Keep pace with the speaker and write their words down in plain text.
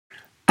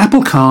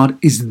Apple Card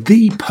is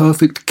the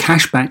perfect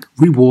cashback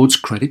rewards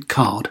credit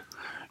card.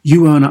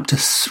 You earn up to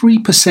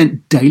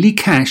 3% daily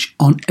cash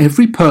on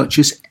every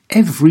purchase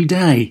every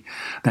day.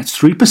 That's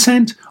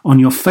 3% on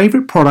your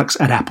favorite products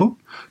at Apple,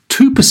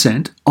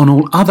 2% on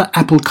all other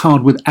Apple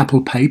Card with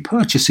Apple Pay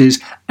purchases,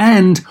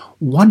 and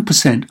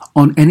 1%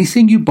 on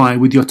anything you buy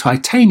with your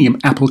titanium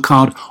Apple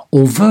Card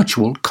or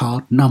virtual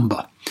card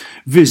number.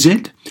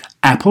 Visit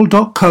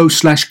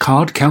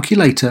apple.co/card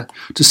calculator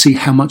to see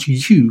how much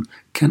you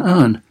can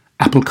earn.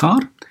 Apple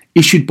Card,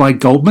 issued by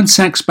Goldman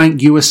Sachs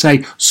Bank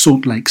USA,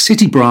 Salt Lake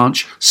City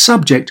branch,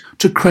 subject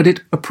to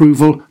credit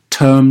approval.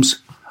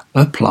 Terms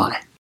apply.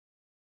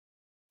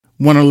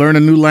 Want to learn a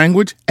new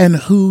language? And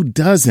who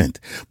doesn't?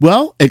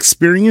 Well,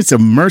 experience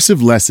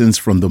immersive lessons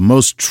from the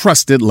most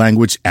trusted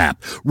language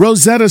app,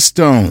 Rosetta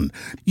Stone.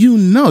 You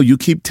know you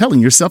keep telling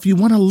yourself you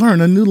want to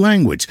learn a new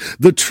language.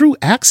 The True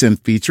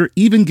Accent feature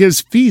even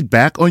gives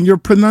feedback on your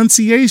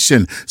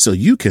pronunciation so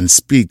you can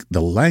speak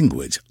the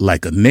language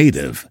like a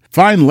native.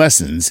 Find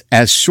lessons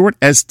as short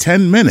as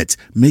 10 minutes,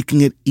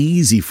 making it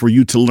easy for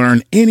you to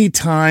learn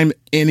anytime,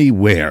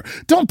 anywhere.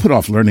 Don't put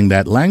off learning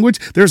that language.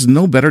 There's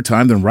no better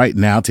time than right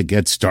now to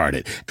get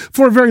started.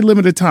 For a very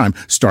limited time,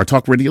 Star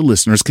Talk Radio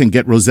listeners can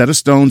get Rosetta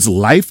Stone's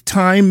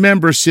lifetime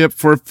membership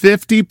for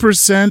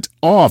 50%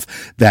 off.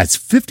 That's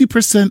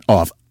 50%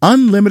 off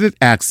unlimited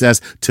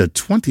access to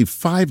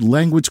 25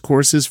 language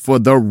courses for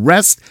the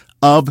rest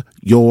of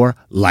your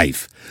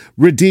life.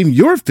 Redeem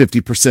your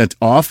 50%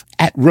 off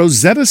at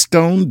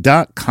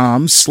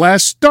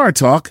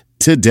rosettastone.com/StarTalk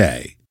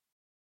today.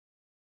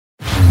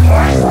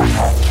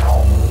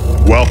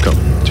 Welcome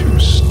to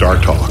Star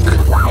Talk,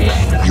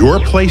 your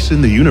place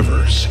in the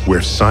universe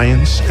where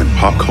science and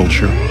pop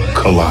culture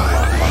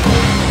collide.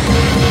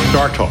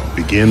 Star Talk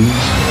begins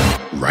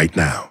right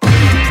now.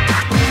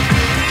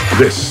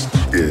 This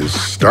is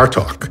Star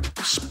Talk,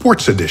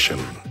 Sports Edition.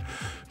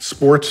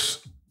 Sports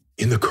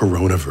in the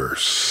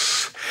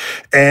coronavirus.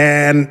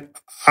 And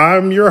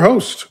I'm your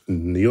host,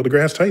 Neil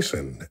deGrasse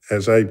Tyson,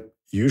 as I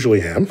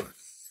usually am,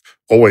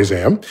 always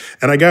am.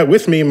 And I got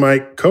with me my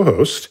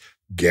co-host,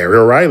 Gary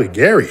O'Reilly.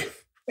 Gary.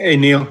 Hey,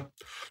 Neil.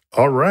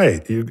 All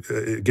right.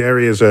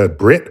 Gary is a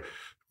Brit,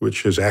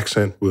 which his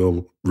accent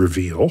will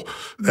reveal,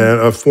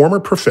 and a former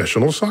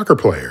professional soccer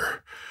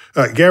player.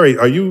 Gary,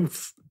 do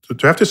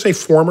I have to say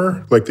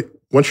former?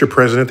 Once you're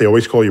president, they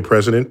always call you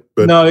president.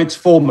 But no, it's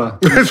former.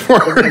 It's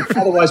former.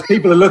 Otherwise,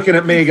 people are looking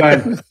at me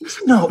going,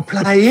 he's not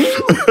playing.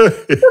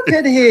 Look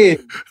at him.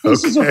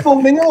 Pieces are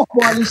falling off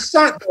while he's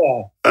sat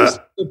there. He's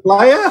the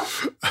player.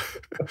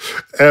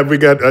 And we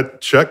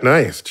got Chuck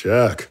Nice.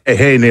 Chuck.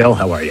 Hey, Neil.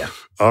 How are you?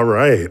 All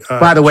right.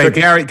 By the way,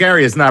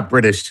 Gary is not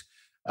British.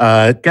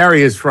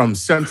 Gary is from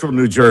Central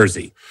New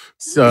Jersey.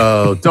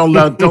 So don't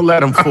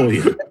let him fool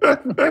you.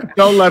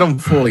 Don't let him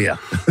fool you.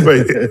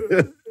 Wait.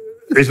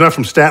 He's not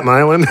from Staten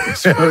Island?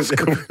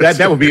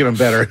 that would be even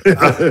better.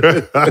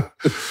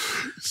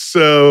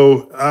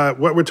 So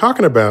what we're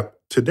talking about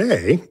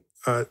today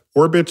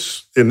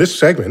orbits, in this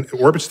segment,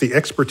 orbits the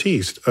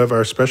expertise of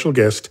our special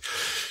guest,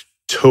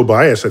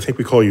 Tobias. I think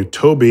we call you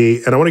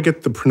Toby. And I want to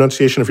get the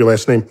pronunciation of your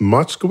last name,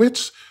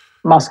 Moskowitz?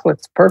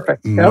 Moskowitz,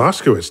 perfect. Yep.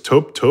 Moskowitz,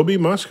 Toby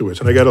Moskowitz.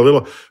 And I got a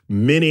little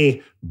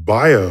mini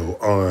bio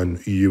on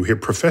you here,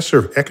 professor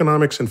of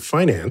economics and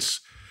finance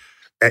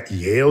at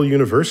Yale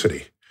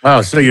University.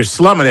 Oh, so you're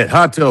slumming it,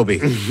 huh, Toby?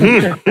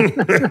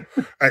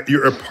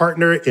 You're a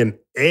partner in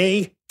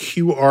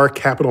AQR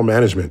Capital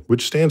Management,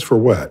 which stands for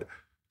what?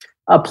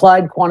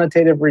 Applied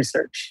Quantitative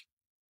Research.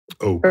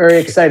 Oh, very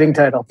exciting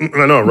title.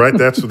 I know, right?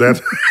 That's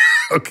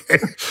okay.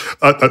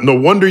 No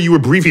wonder you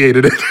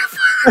abbreviated it.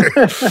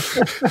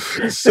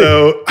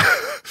 So,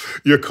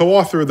 you're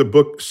co-author of the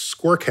book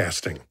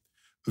Scorecasting: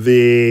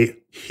 The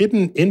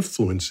Hidden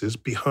Influences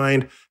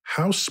Behind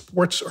How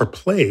Sports Are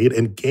Played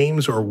and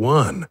Games Are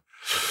Won.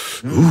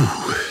 Ooh,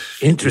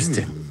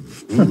 interesting.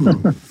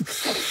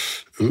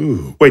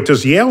 Ooh. Wait,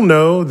 does Yale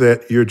know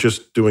that you're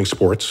just doing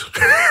sports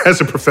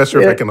as a professor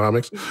of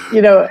economics?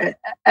 You know,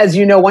 as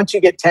you know, once you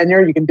get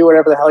tenure, you can do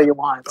whatever the hell you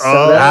want.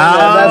 So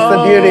that's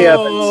the beauty of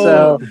it.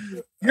 So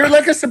you're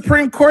like a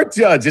Supreme Court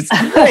judge. It's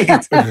great.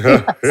 It's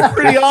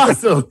pretty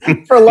awesome.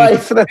 For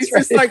life. That's it's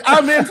just like,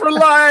 I'm in for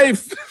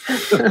life.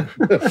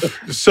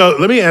 So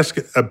let me ask,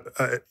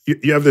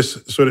 you have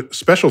this sort of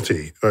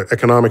specialty,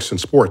 economics and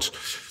sports.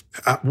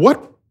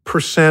 What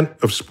percent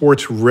of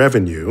sports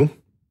revenue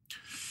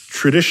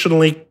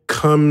traditionally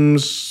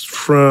comes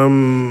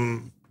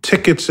from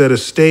tickets at a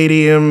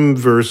stadium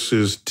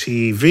versus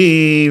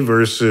TV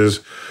versus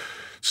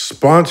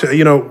sponsor?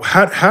 You know,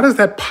 how does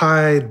that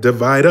pie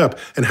divide up?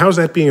 And how's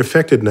that being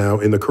affected now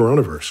in the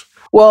coronavirus?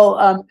 Well,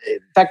 in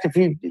fact, if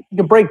you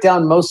break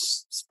down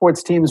most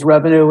sports teams'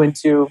 revenue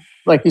into,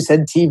 like you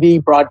said,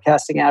 TV,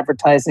 broadcasting,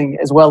 advertising,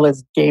 as well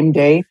as game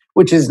day,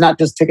 which is not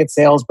just ticket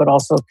sales, but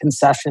also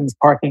concessions,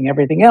 parking,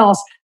 everything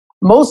else.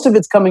 Most of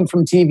it's coming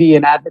from TV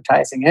and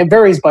advertising. And it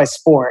varies by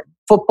sport.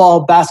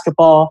 Football,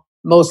 basketball,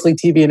 mostly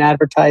TV and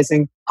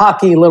advertising.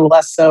 Hockey, a little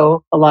less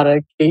so, a lot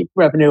of gate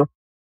revenue.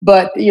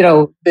 But, you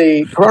know,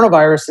 the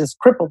coronavirus has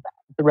crippled that.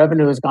 The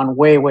revenue has gone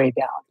way, way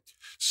down.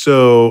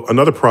 So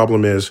another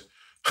problem is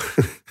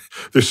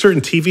there's certain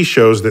TV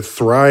shows that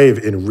thrive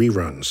in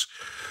reruns,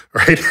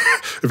 right?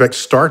 In fact,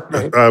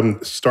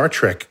 Star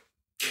Trek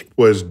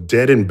was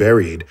dead and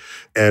buried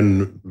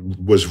and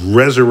was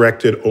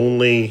resurrected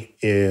only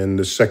in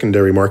the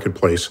secondary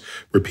marketplace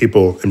where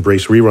people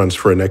embrace reruns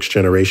for a next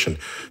generation.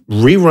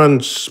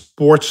 Rerun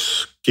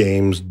sports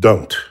games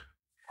don't.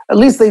 At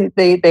least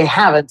they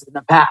haven't in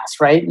the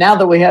past, right? Now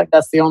that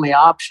that's the only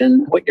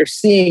option, what you're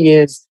seeing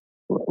is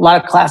a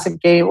lot of classic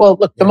game. Well,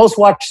 look, the most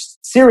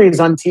watched series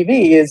on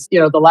TV is,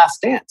 The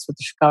Last Dance with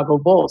the Chicago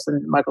Bulls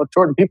and Michael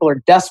Jordan. People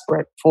are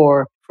desperate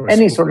for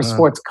any sort of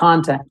sports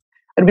content.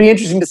 It'd be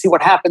interesting to see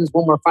what happens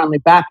when we're finally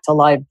back to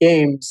live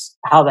games,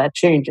 how that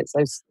changes.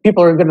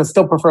 People are going to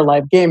still prefer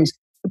live games,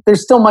 but there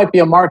still might be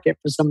a market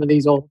for some of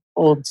these old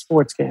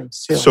sports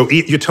games too. So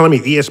you're telling me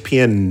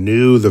ESPN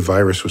knew the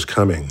virus was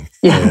coming?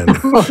 Yeah.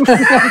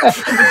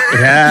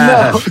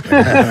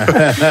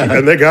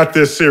 And they got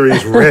this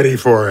series ready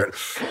for it.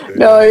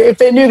 No, if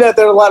they knew that,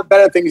 there are a lot of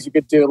better things you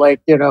could do,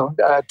 like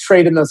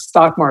trade in the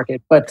stock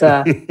market. But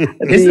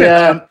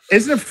isn't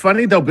it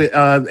funny though?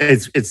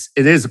 It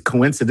is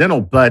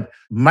coincidental, but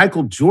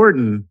Michael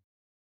Jordan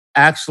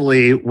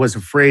actually was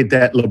afraid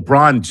that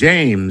LeBron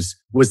James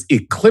was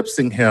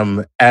eclipsing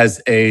him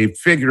as a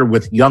figure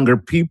with younger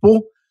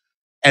people.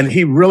 And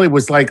he really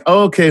was like,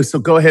 oh, okay, so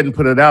go ahead and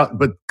put it out.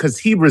 But because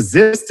he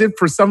resisted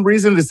for some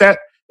reason, is that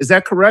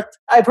correct?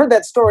 I've heard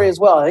that story as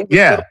well. I think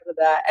that.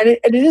 And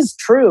it is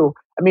true.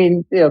 I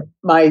mean,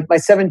 my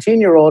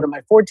 17-year-old and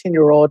my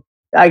 14-year-old,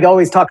 I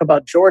always talk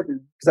about Jordan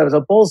because I was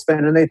a Bulls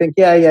fan, and they think,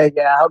 yeah,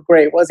 how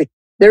great was he?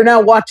 They're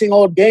now watching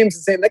old games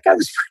and saying, that guy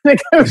was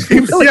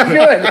really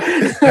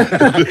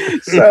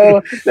good.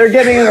 So they're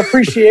getting an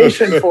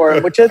appreciation for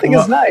him, which I think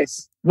is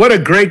nice. What a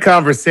great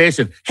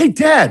conversation. Hey,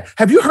 Dad,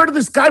 have you heard of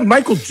this guy,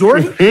 Michael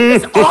Jordan?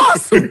 It's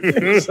awesome.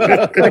 It's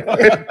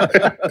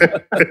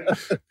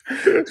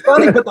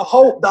funny, but the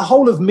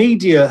whole of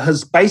media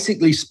has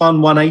basically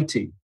spun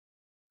 180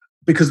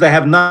 because they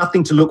have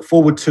nothing to look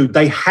forward to.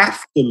 They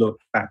have to look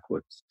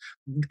backwards.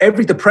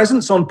 The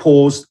present's on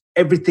pause.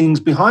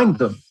 Everything's behind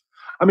them.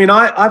 I mean,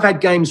 I've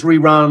had games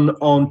rerun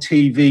on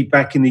TV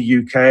back in the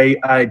UK.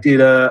 I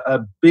did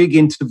a big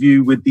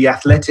interview with The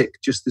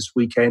Athletic just this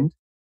weekend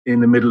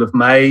in the middle of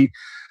May.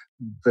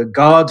 The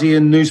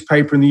Guardian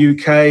newspaper in the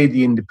UK,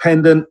 The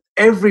Independent,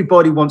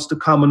 everybody wants to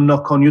come and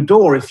knock on your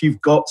door if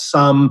you've got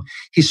some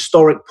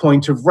historic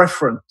point of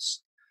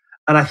reference.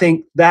 And I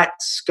think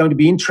that's going to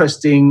be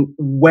interesting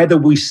whether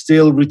we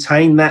still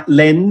retain that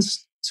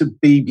lens to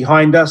be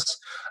behind us,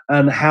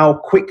 and how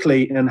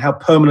quickly and how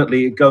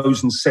permanently it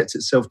goes and sets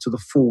itself to the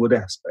forward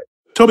aspect.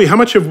 Toby, how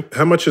much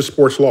has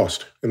sports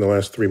lost in the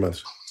last 3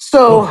 months?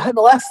 So in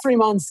the last 3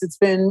 months, it's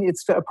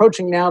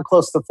approaching now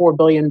close to $4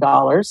 billion.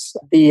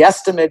 The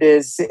estimate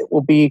is it will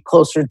be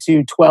closer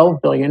to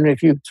 $12 billion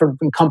if you sort of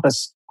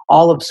encompass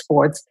all of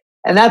sports.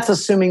 And that's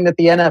assuming that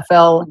the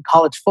NFL and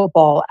college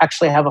football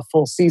actually have a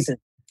full season.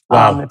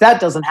 Wow. If that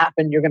doesn't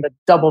happen, you're going to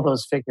double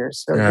those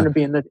figures. They're going to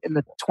be in the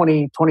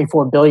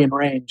 20-24 billion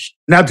range.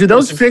 Now, do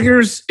those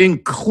figures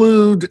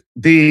include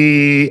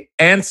the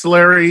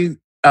ancillary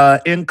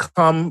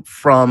income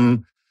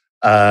from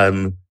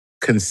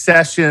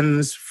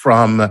concessions,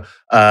 from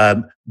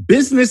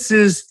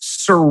businesses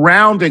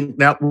surrounding?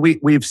 Now,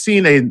 we've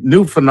seen a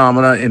new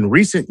phenomena in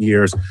recent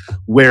years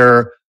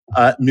where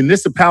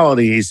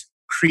municipalities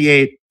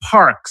create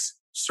parks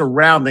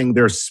surrounding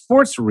their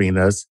sports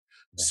arenas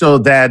so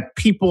that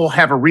people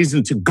have a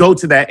reason to go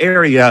to that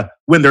area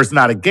when there's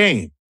not a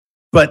game.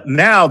 But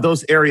now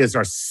those areas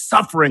are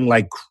suffering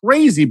like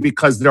crazy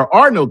because there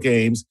are no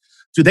games.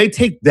 Do they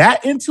take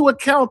that into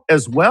account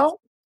as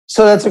well?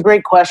 So that's a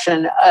great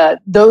question.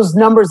 Those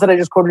numbers that I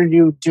just quoted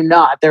you do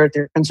not. They're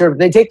conservative.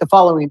 They take the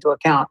following into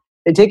account.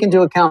 They take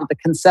into account the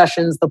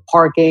concessions, the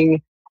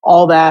parking,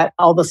 all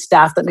the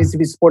staff that needs to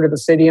be supported at the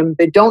stadium.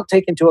 They don't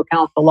take into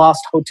account the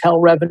lost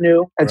hotel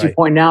revenue, as you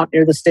point out,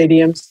 near the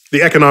stadiums.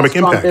 The economic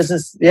impact.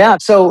 Business. Yeah.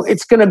 So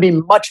it's going to be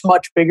much,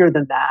 much bigger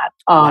than that.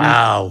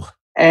 Wow.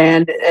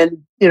 And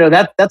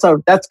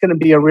that's going to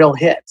be a real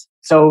hit.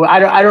 So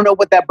I don't know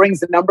what that brings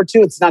the number to.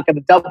 It's not going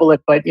to double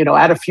it, but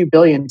add a few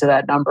billion to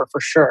that number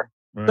for sure.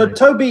 Right. But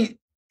Toby,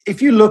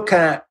 if you look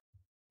at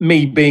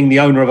me being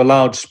the owner of a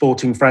large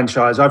sporting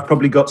franchise, I've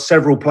probably got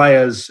several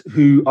players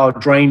who are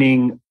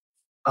draining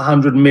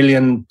 $100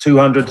 million,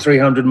 $200,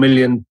 $300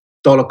 million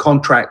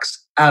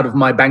contracts out of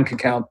my bank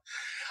account.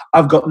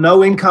 I've got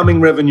no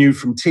incoming revenue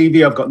from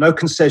TV. I've got no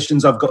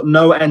concessions. I've got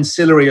no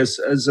ancillary, as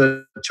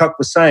Chuck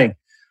was saying.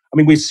 I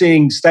mean, we're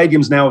seeing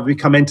stadiums now have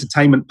become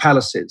entertainment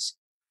palaces.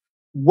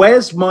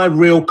 Where's my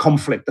real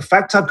conflict? The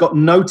fact I've got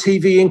no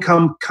TV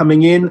income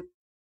coming in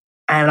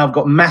and I've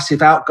got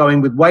massive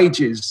outgoing with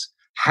wages.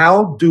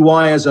 How do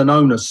I, as an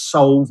owner,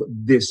 solve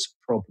this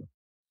problem?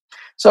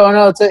 So I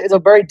know it's a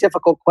very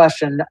difficult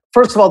question.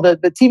 First of all, the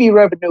TV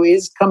revenue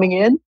is coming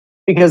in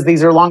because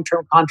these are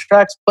long-term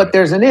contracts, but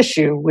there's an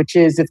issue, which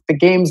is if the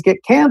games get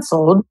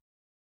canceled,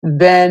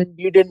 then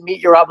you didn't meet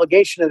your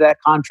obligation of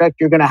that contract.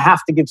 You're going to have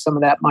to give some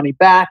of that money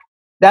back.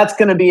 that's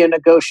going to be a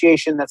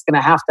negotiation that's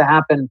going to have to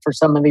happen for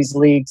some of these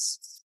leagues,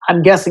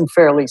 I'm guessing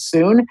fairly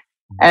soon.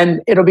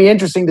 And it'll be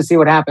interesting to see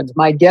what happens.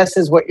 My guess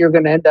is what you're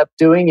going to end up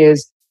doing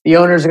is the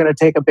owners are going to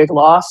take a big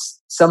loss.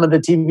 Some of the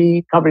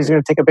TV companies are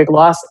going to take a big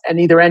loss and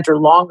either enter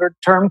longer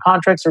term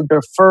contracts or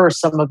defer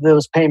some of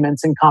those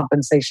payments and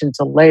compensation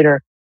till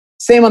later.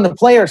 Same on the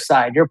player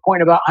side. Your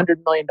point about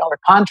 $100 million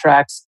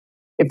contracts.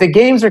 If the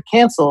games are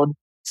canceled,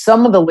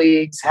 some of the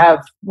leagues have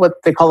what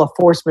they call a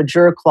force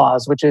majeure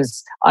clause, which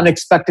is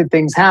unexpected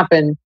things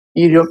happen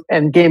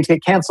and games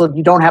get canceled.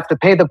 You don't have to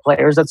pay the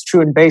players. That's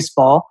true in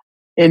baseball.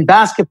 In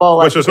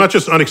basketball... So it's not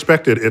just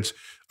unexpected, it's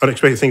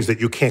unexpected things that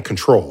you can't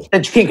control.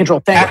 That you can't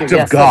control. Thank you.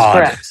 Yes, God.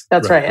 that's correct.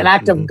 That's right. An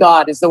act of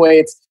God is the way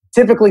it's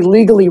typically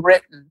legally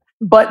written.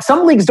 But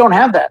some leagues don't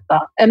have that.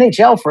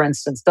 NHL, for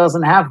instance,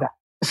 doesn't have that.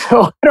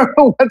 So I don't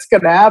know what's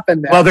going to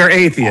happen there. Well, they're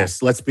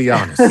atheists, let's be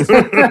honest.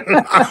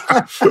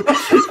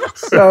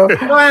 So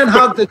try and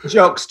hug the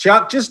jocks,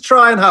 Chuck. Just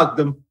try and hug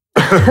them.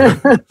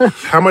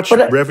 How much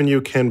revenue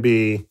can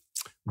be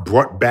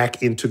brought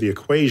back into the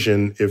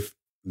equation if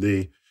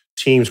the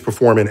teams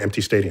perform in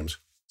empty stadiums?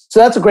 So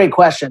that's a great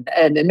question.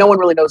 And no one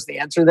really knows the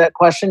answer to that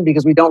question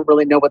because we don't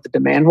really know what the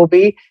demand will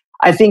be.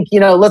 I think,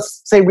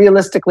 let's say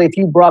realistically, if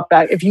you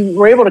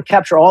were able to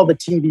capture all the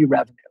TV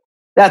revenue,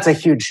 that's a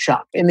huge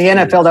chunk. In the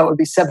NFL, that would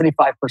be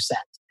 75%.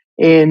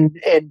 In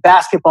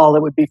basketball,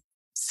 it would be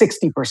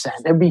 60%.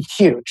 It would be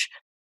huge.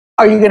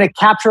 Are you going to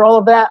capture all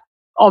of that?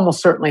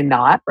 Almost certainly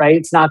not, right?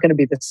 It's not going to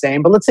be the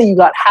same. But let's say you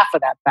got half of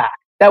that back.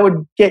 That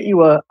would get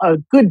you a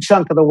good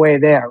chunk of the way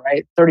there,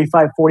 right?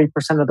 35,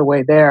 40% of the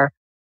way there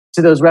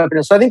to those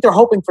revenues. So I think they're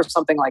hoping for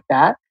something like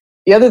that.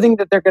 The other thing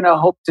that they're going to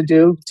hope to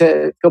do,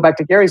 to go back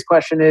to Gary's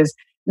question, is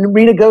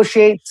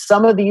renegotiate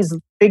some of these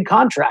big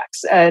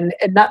contracts and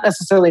not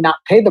necessarily not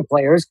pay the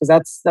players,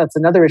 because that's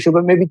another issue,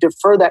 but maybe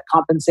defer that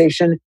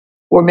compensation,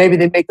 or maybe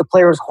they make the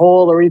players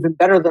whole or even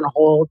better than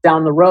whole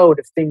down the road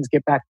if things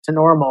get back to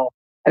normal.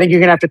 I think you're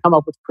going to have to come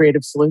up with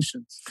creative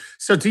solutions.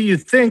 So do you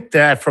think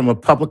that from a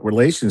public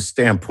relations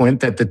standpoint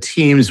that the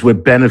teams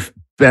would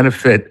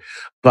benefit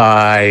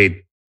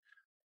by,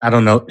 I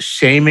don't know,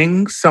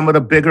 shaming some of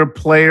the bigger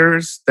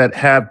players that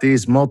have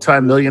these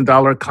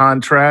multi-million-dollar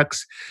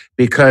contracts?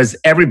 Because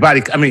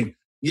everybody,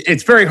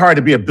 it's very hard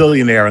to be a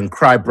billionaire and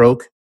cry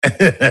broke.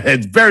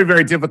 It's very,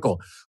 very difficult.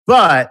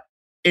 But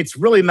it's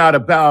really not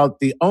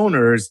about the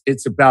owners.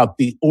 It's about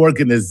the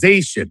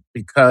organization,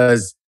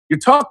 because you're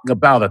talking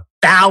about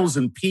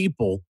 1,000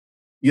 people,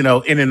 in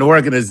an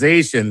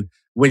organization.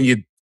 When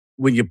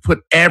you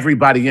put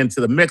everybody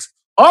into the mix,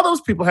 all those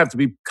people have to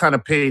be kind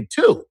of paid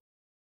too.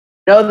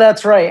 No,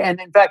 that's right. And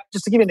in fact,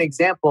 just to give you an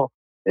example,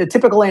 the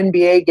typical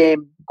NBA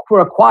game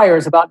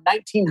requires about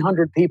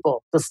 1,900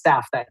 people to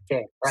staff that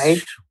game,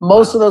 right?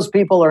 Most of those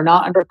people are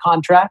not under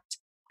contract.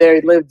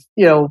 They live,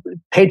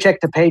 paycheck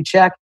to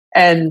paycheck.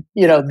 And,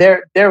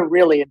 they're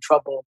really in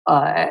trouble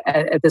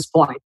at this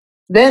point.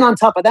 Then on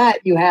top of that,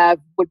 you have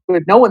what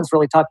no one's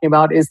really talking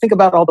about is think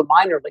about all the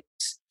minor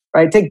leagues,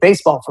 right? Take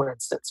baseball, for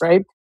instance,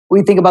 right?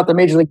 We think about the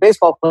Major League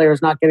Baseball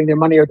players not getting their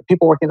money, or the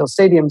people working in those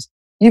stadiums.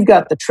 You've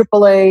got the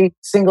AAA,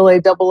 single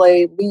A, double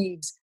A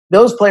leagues.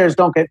 Those players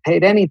don't get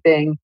paid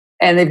anything,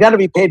 and they've got to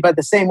be paid by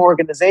the same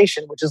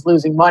organization, which is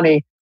losing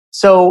money.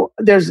 So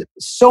there's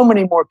so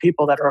many more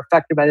people that are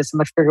affected by this in a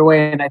much bigger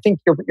way. And I think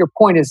your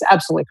point is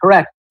absolutely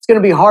correct. It's going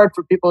to be hard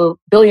for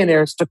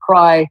billionaires to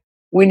cry,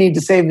 we need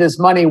to save this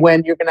money,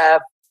 when you're going to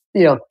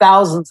have,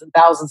 thousands and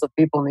thousands of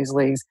people in these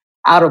leagues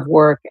out of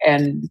work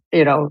and,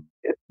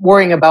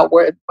 worrying about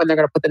when they're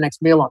going to put the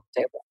next meal on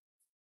the table.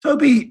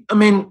 Toby,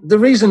 the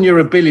reason you're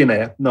a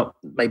billionaire, not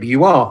maybe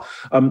you are,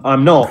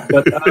 I'm not,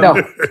 but No.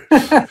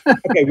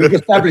 Okay, we've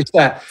established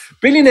that.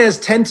 Billionaires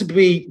tend to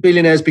be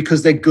billionaires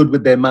because they're good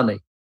with their money.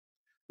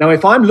 Now,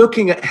 if I'm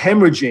looking at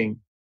hemorrhaging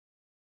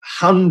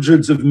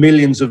hundreds of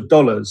millions of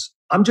dollars,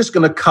 I'm just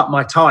going to cut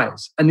my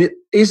ties. And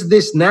is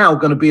this now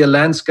going to be a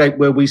landscape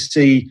where we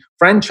see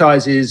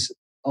franchises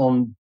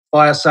on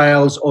fire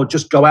sales or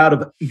just go out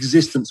of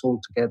existence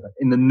altogether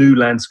in the new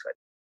landscape?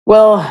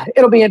 Well,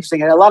 it'll be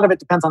interesting. And a lot of it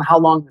depends on how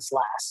long this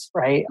lasts,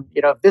 right?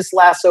 If this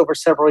lasts over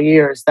several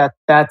years,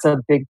 that's a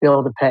big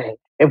bill to pay.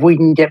 If we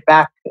can get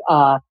back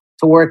to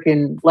work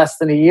in less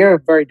than a year, a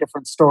very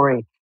different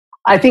story.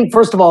 I think,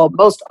 first of all,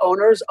 most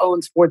owners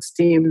own sports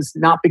teams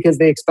not because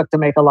they expect to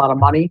make a lot of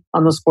money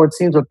on the sports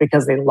teams, but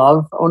because they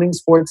love owning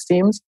sports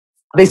teams.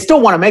 They still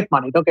want to make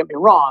money, don't get me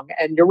wrong.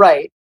 And you're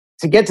right.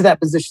 To get to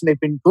that position, they've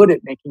been good at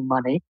making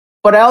money.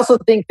 But I also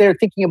think they're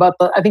thinking about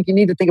I think you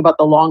need to think about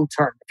the long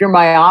term. If you're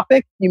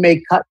myopic, you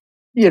may cut,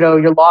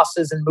 your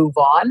losses and move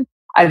on.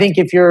 I think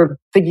if you're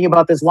thinking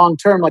about this long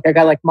term, like a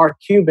guy like Mark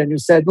Cuban, who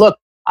said, look,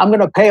 I'm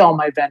going to pay all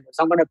my vendors.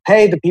 I'm going to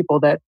pay the people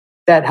that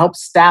help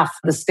staff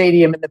the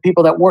stadium and the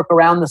people that work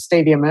around the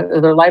stadium.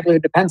 Their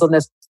livelihood depends on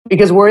this,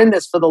 because we're in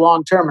this for the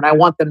long term, and I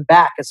want them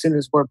back as soon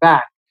as we're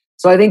back.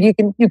 So I think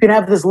you can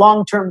have this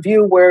long-term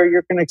view where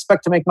you're going to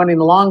expect to make money in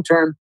the long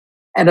term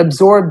and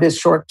absorb this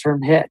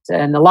short-term hit.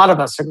 And a lot of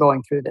us are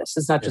going through this.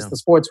 It's not just the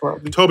sports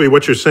world. Toby,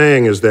 what you're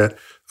saying is that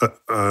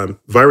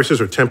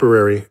viruses are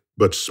temporary,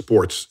 but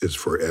sports is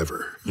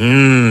forever.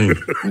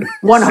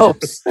 One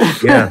hopes.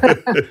 Yeah.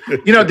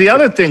 The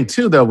other thing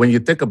too, though, when you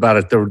think about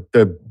it,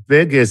 the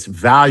biggest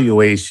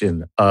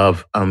valuation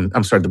of,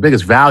 the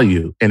biggest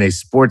value in a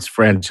sports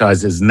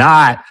franchise is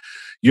not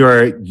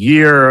your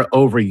year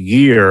over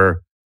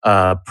year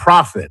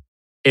profit.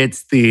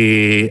 It's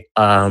the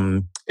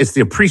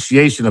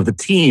appreciation of the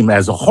team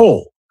as a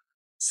whole.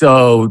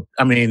 So,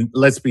 I mean,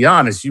 let's be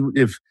honest.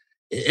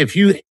 If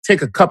you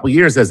take a couple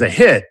years as a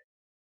hit,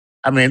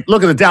 I mean,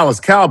 look at the Dallas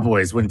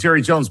Cowboys when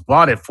Jerry Jones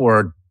bought it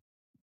for,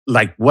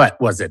 like, what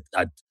was it,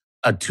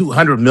 a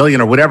 $200 million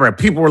or whatever. And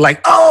people were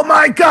like, "Oh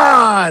my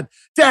God,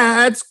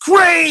 that's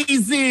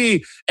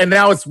crazy!" And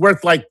now it's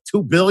worth like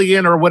 $2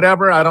 billion or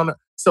whatever. I don't know.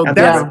 So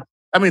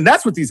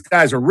that's what these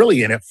guys are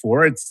really in it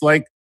for. It's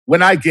like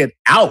when I get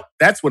out,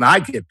 that's when I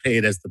get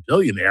paid as the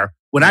billionaire.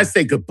 When I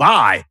say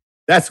goodbye,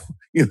 that's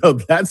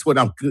when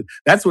I'm good.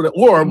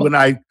 Or when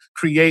I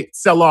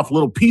sell off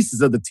little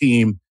pieces of the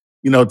team,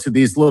 to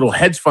these little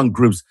hedge fund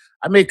groups.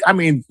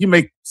 You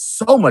make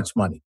so much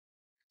money.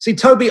 See,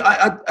 Toby,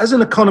 I, as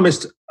an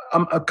economist,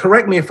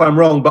 correct me if I'm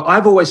wrong, but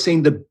I've always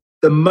seen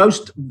the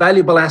most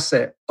valuable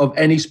asset of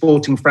any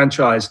sporting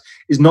franchise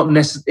is not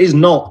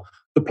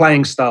the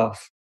playing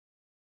staff.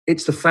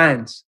 It's the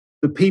fans,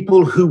 the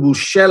people who will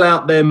shell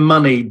out their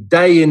money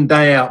day in,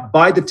 day out,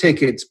 buy the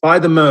tickets, buy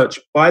the merch,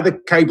 buy the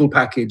cable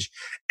package,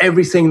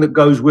 everything that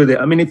goes with it.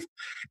 I mean,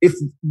 if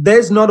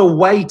there's not a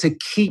way to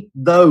keep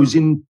those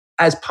in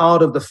as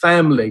part of the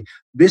family,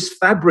 this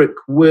fabric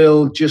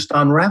will just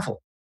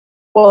unravel.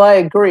 Well, I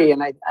agree,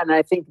 and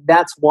I think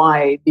that's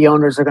why the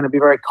owners are going to be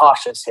very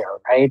cautious here,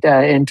 right?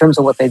 In terms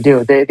of what they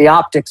do, the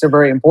optics are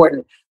very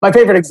important. My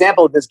favorite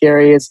example of this,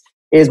 Gary,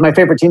 is my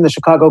favorite team, the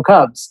Chicago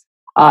Cubs.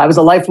 I was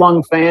a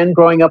lifelong fan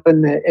growing up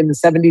in the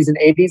 70s and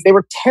 80s. They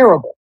were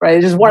terrible, right?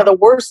 It is one of the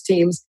worst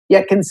teams,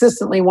 yet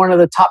consistently one of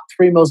the top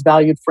 3 most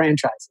valued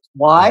franchises.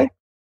 Why?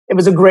 It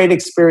was a great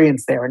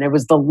experience there, and it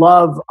was the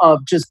love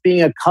of just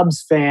being a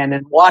Cubs fan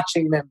and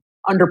watching them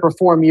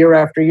underperform year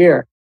after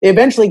year. They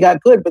eventually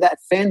got good, but that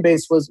fan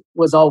base was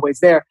always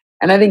there.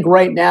 And I think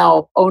right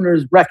now,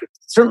 owners,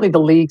 certainly the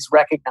leagues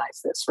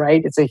recognize this,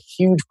 right? It's a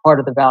huge part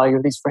of the value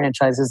of these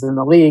franchises in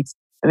the leagues,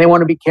 and they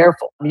want to be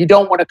careful. You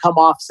don't want to come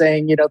off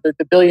saying,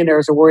 the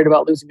billionaires are worried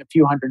about losing a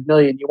few $100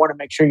 million. You want to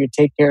make sure you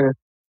take care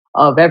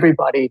of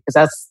everybody,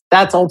 because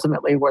that's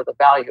ultimately where the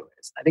value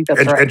is. I think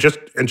that's right.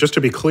 And just to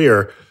be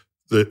clear,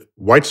 the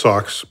White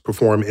Sox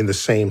perform in the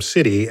same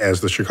city as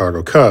the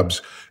Chicago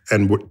Cubs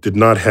and did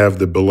not have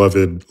the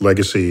beloved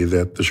legacy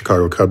that the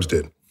Chicago Cubs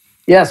did.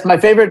 Yes, my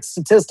favorite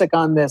statistic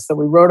on this that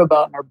we wrote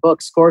about in our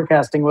book,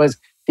 Scorecasting, was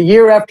the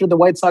year after the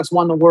White Sox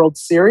won the World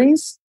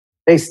Series,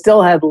 they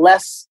still had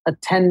less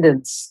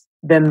attendance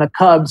than the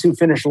Cubs, who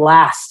finished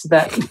last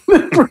that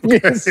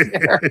previous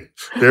year.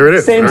 There it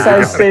is. Same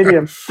size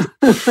stadium.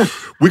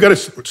 We got to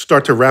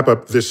start to wrap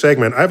up this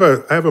segment. I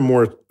have a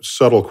more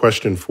subtle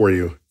question for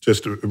you,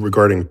 just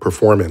regarding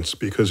performance,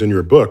 because in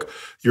your book,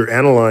 you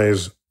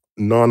analyze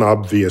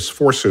non-obvious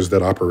forces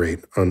that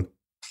operate on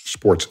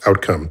sports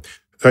outcome.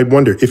 I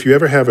wonder, if you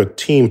ever have a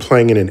team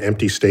playing in an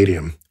empty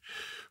stadium,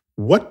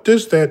 what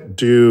does that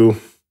do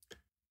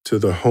to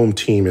the home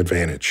team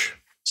advantage?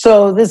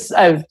 So there's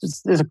a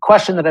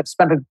question that I've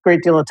spent a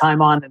great deal of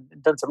time on and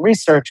done some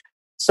research.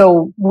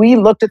 So we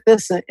looked at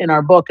this in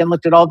our book and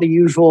looked at all the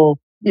usual,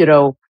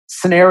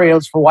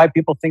 scenarios for why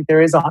people think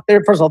first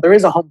of all, there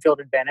is a home field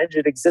advantage.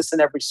 It exists in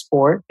every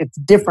sport. It's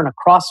different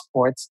across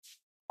sports.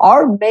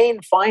 Our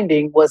main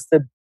finding was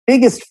the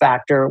biggest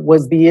factor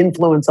was the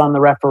influence on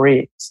the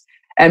referees.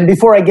 And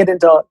before I get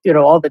into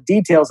all the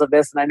details of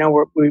this, and I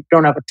know we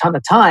don't have a ton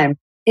of time,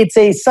 it's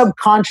a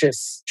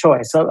subconscious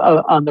choice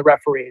on the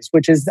referees,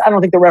 which is, I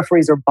don't think the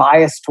referees are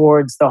biased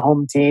towards the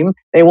home team.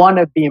 They want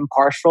to be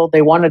impartial.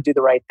 They want to do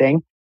the right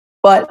thing.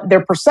 But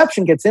their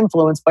perception gets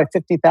influenced by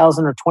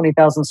 50,000 or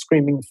 20,000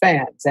 screaming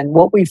fans. And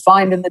what we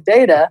find in the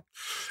data...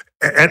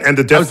 And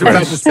the death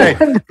threats.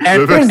 And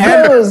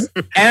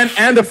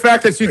the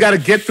fact that you got to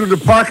get through the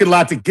parking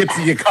lot to get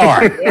to your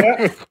car.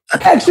 I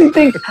actually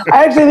think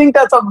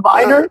that's a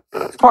minor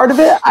part of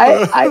it.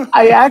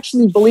 I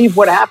actually believe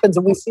what happens,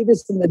 and we see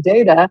this in the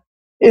data,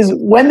 is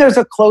when there's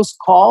a close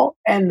call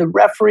and the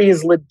referee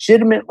is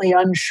legitimately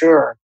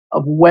unsure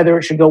of whether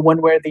it should go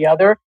one way or the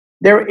other,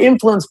 they're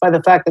influenced by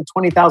the fact that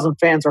 20,000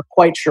 fans are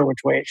quite sure which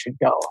way it should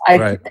go.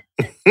 I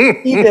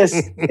see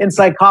this in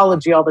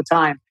psychology all the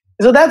time.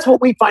 So that's what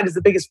we find is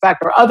the biggest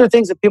factor. Other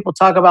things that people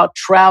talk about,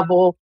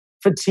 travel,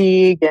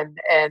 fatigue,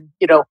 and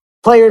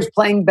players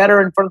playing better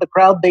in front of the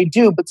crowd, they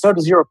do, but so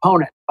does your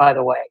opponent, by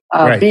the way.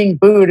 Being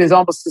booed is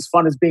almost as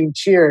fun as being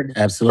cheered.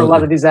 Absolutely. For a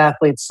lot of these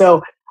athletes.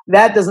 So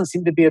that doesn't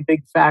seem to be a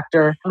big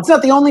factor. It's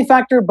not the only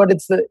factor, but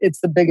it's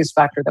the biggest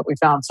factor that we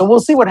found. So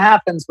we'll see what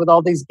happens with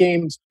all these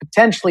games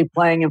potentially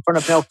playing in front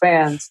of no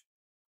fans.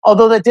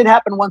 Although that did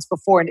happen once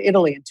before in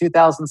Italy in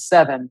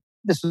 2007.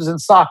 This was in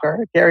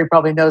soccer. Gary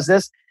probably knows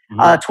this.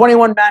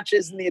 21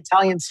 matches in the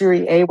Italian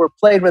Serie A were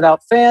played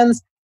without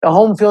fans. The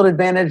home field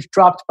advantage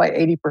dropped by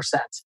 80%.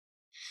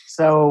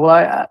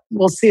 So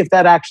we'll see if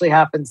that actually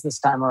happens this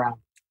time around.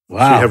 So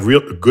you have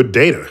real good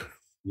data.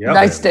 Yeah.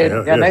 Nice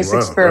data. Yeah, nice wow,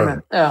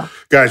 experiment. wow. Yeah.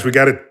 Guys, we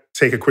got to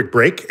take a quick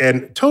break.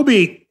 And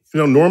Toby,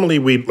 normally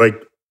we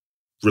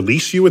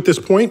release you at this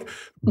point,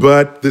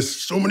 but there's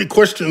so many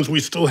questions we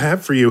still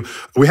have for you.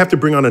 We have to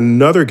bring on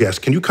another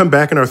guest. Can you come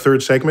back in our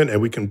third segment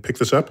and we can pick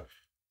this up?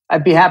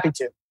 I'd be happy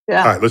to.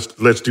 Yeah. All right,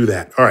 let's do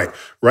that. All right.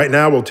 Right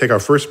now, we'll take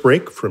our first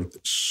break from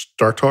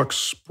Star Talk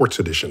Sports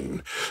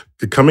Edition.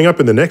 Coming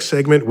up in the next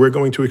segment, we're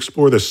going to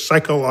explore the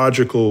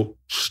psychological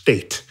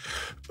state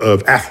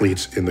of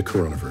athletes in the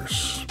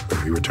coronavirus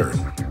when we return.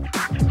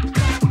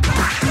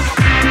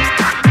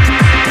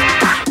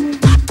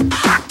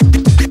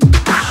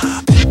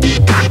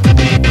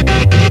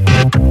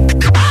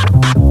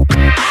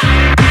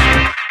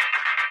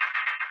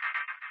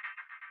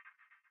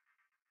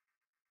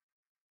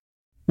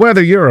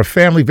 Whether you're a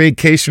family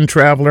vacation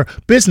traveler,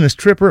 business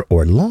tripper,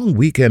 or long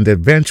weekend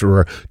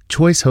adventurer,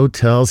 Choice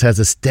Hotels has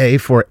a stay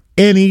for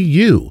any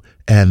you.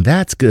 And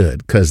that's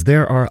good, because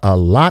there are a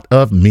lot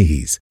of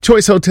me's.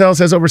 Choice Hotels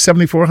has over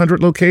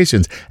 7,400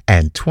 locations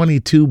and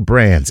 22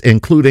 brands,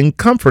 including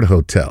Comfort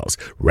Hotels,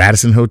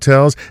 Radisson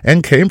Hotels,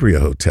 and Cambria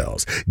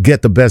Hotels.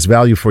 Get the best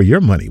value for your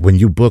money when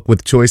you book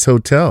with Choice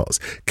Hotels.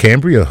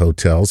 Cambria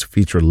Hotels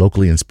feature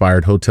locally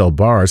inspired hotel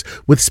bars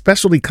with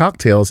specialty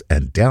cocktails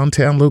and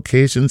downtown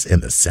locations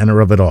in the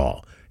center of it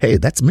all. Hey,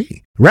 that's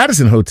me.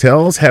 Radisson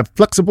Hotels have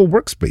flexible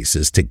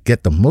workspaces to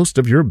get the most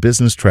of your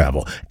business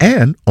travel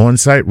and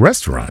on-site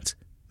restaurants.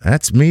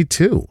 That's me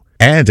too.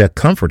 And at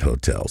Comfort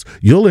Hotels,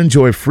 you'll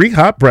enjoy free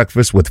hot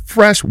breakfast with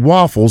fresh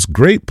waffles,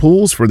 great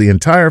pools for the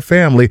entire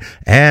family,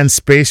 and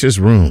spacious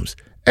rooms.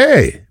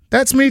 Hey,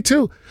 that's me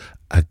too.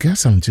 I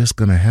guess I'm just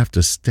going to have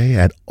to stay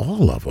at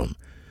all of them.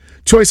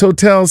 Choice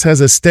Hotels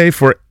has a stay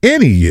for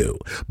any you.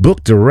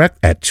 Book direct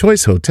at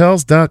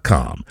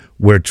choicehotels.com,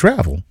 where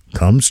travel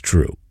comes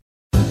true.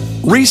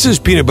 Reese's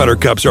peanut butter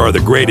cups are the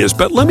greatest,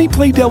 but let me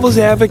play devil's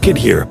advocate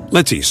here.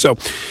 Let's see. So,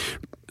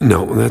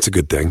 no, that's a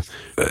good thing.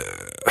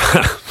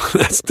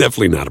 That's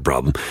definitely not a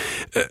problem.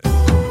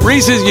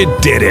 Reese's, you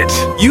did it.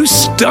 You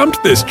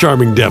stumped this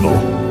charming devil.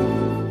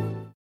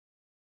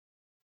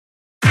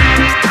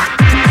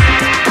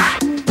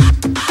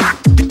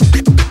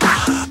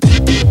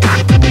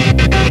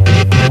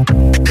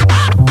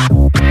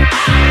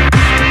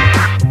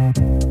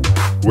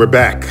 We're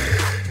back.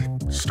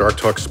 Star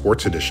Talk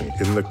Sports Edition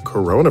in the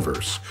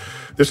coronavirus.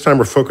 This time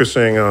we're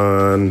focusing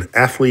on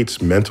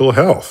athletes' mental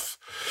health.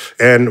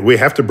 And we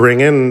have to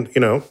bring in,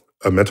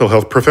 a mental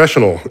health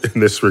professional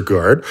in this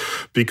regard,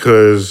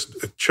 because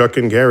Chuck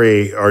and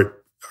Gary are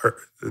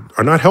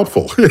not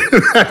helpful in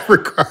that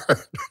regard.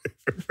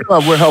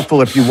 Well, we're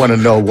helpful if you want to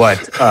know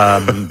what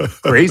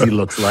crazy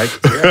looks like.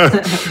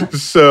 Yeah.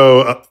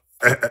 So,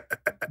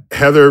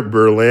 Heather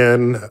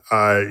Berlin,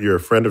 you're a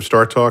friend of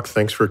Star Talk.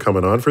 Thanks for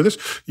coming on for this.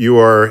 You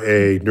are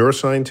a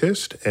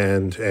neuroscientist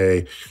and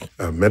a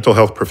mental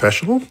health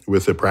professional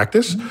with a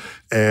practice,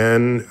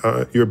 and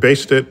you're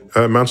based at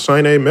Mount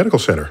Sinai Medical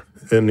Center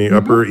in the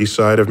Upper East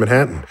Side of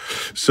Manhattan.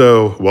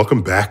 So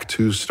welcome back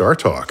to Star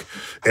Talk.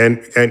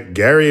 And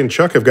Gary and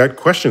Chuck have got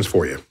questions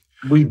for you.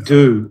 We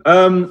do.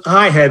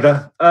 Hi,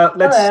 Heather.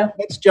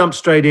 Let's jump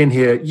straight in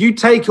here. You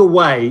take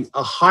away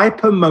a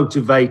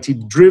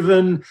hyper-motivated,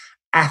 driven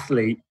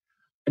athlete,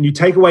 and you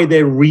take away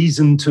their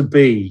reason to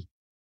be,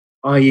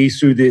 i.e.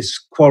 through this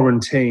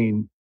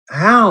quarantine.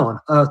 How on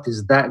earth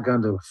is that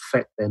going to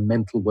affect their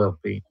mental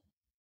well-being?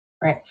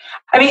 Right.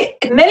 I mean,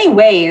 in many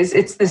ways,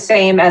 it's the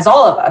same as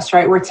all of us,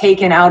 right? We're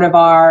taken out of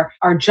our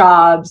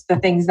jobs, the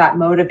things that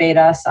motivate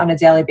us on a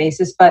daily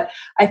basis. But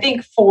I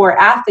think for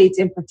athletes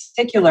in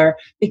particular,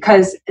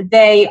 because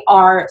they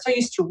are so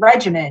used to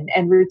regimen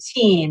and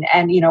routine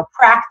and,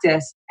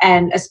 practice,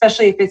 and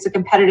especially if it's a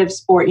competitive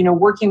sport,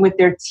 working with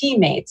their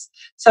teammates.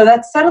 So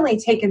that's suddenly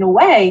taken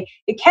away.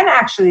 It can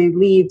actually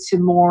lead to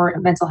more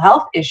mental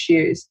health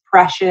issues,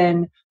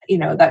 depression,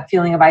 that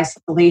feeling of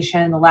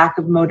isolation, the lack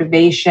of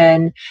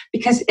motivation,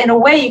 because in a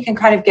way you can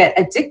kind of get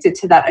addicted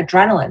to that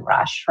adrenaline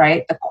rush,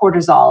 right? The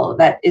cortisol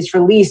that is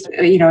released,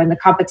 in the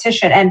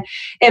competition. And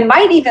it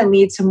might even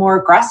lead to more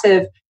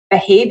aggressive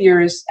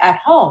behaviors at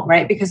home,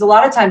 right? Because a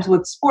lot of times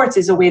with sports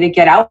is a way to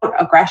get out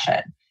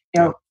aggression,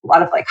 a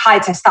lot of like high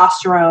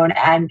testosterone,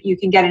 and you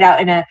can get it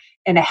out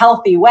in a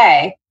healthy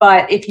way.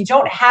 But if you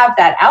don't have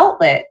that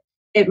outlet,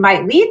 it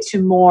might lead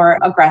to more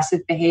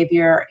aggressive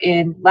behavior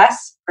in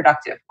less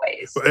productive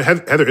ways.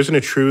 Heather, isn't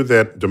it true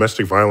that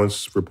domestic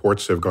violence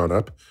reports have gone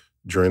up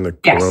during the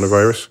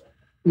coronavirus?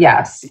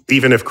 Yes.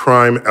 Even if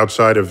crime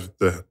outside of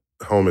the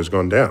home has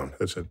gone down.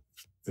 That's a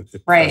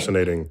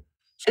fascinating.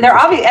 They're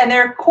obvious and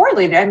they're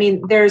correlated. I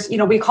mean, there's,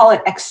 we call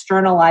it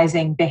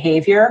externalizing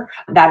behavior.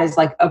 That is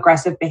like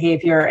aggressive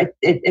behavior.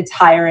 It's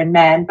higher in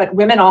men, but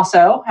women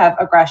also have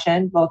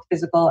aggression, both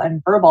physical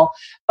and verbal.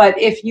 But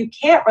if you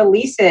can't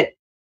release it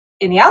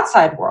in the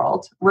outside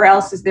world, where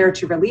else is there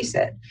to release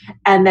it?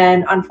 And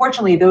then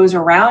unfortunately, those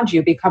around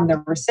you become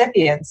the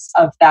recipients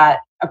of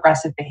that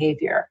aggressive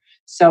behavior.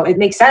 So it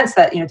makes sense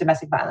that,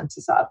 domestic violence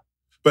is up.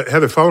 But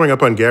Heather, following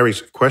up on Gary's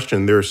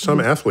question, there are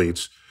some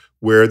athletes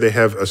where they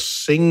have a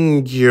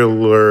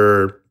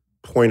singular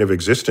point of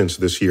existence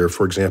this year,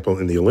 for example,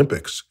 in the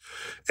Olympics.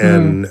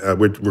 And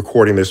we're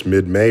recording this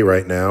mid-May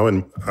right now,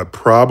 and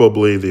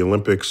probably the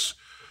Olympics,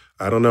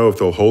 I don't know if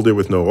they'll hold it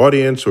with no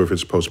audience or if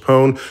it's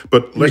postponed,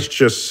 but let's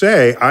just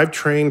say I've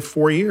trained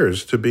 4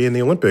 years to be in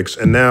the Olympics,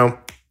 and now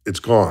it's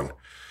gone.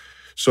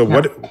 So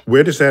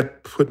where does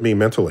that put me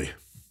mentally?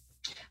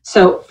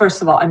 So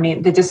first of all, I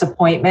mean, the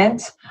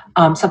disappointment,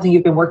 something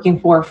you've been working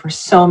for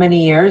so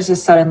many years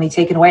is suddenly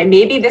taken away.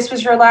 Maybe this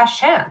was your last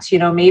chance.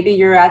 Maybe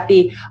you're at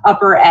the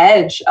upper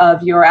edge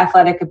of your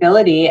athletic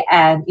ability,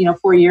 and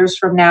 4 years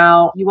from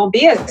now, you won't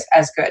be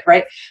as good,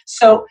 right?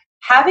 So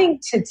having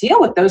to deal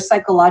with those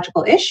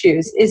psychological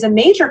issues is a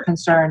major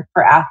concern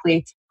for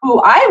athletes, who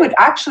I would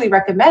actually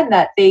recommend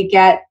that they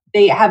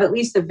have at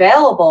least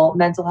available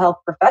mental health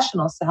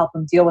professionals to help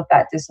them deal with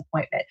that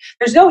disappointment.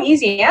 There's no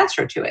easy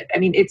answer to it. I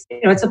mean, it's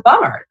a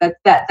bummer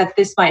that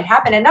this might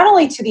happen, and not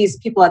only to these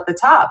people at the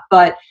top,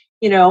 but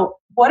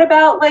what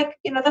about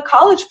the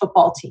college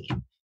football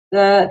team,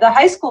 the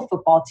high school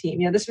football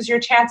team? This was your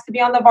chance to be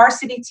on the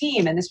varsity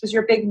team, and this was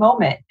your big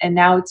moment, and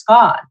now it's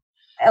gone.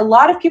 A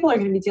lot of people are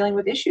going to be dealing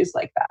with issues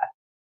like that.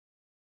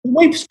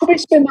 We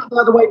spin that the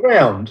other way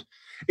around.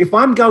 If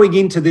I'm going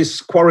into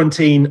this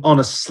quarantine on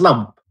a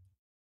slump,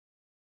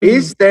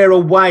 is there a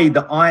way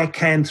that I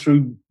can,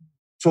 through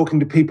talking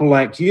to people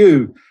like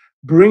you,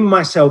 bring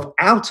myself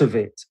out of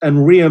it and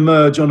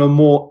reemerge on a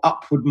more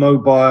upward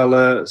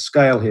mobile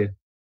scale here?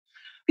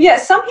 Yeah,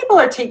 some people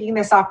are taking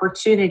this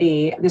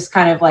opportunity, this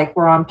kind of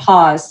we're on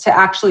pause, to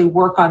actually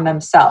work on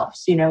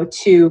themselves,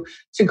 to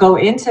go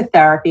into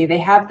therapy. They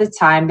have the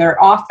time,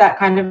 they're off that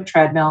kind of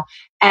treadmill,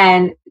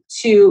 and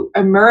to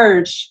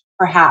emerge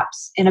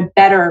perhaps in a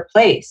better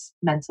place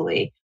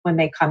mentally when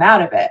they come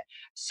out of it.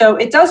 So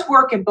it does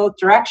work in both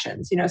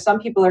directions. Some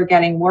people are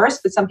getting worse,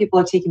 but some people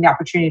are taking the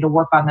opportunity to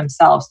work on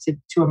themselves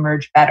to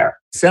emerge better.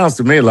 Sounds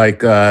to me like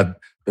the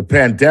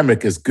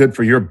pandemic is good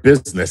for your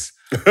business.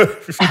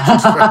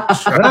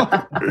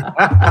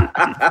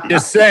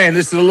 Just saying,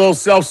 this is a little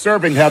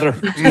self-serving, Heather.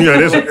 Yeah,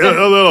 it is a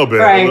little bit.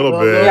 Right. A little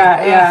bit.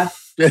 Yeah.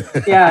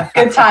 Yeah.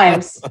 Good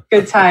times.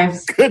 Good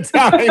times. Good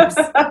times.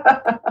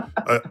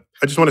 I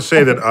just want to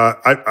say that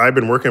I've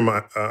been working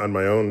on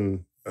my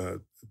own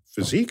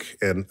physique,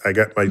 and I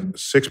got my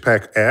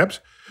six-pack abs.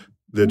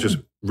 They're just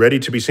ready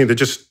to be seen. They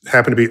just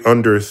happen to be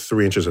under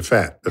 3 inches of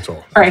fat. That's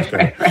all. Right.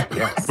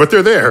 Yes. But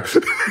they're there.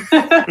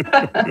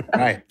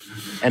 Right.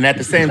 And at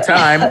the same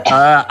time,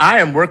 I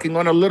am working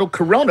on a little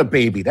Corona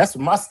baby. That's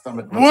what my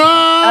stomach looks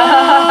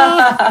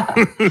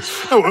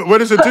like. What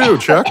does it do,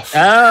 Chuck?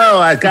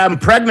 I'm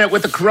pregnant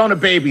with a Corona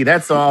baby.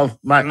 That's all.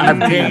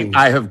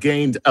 I have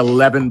gained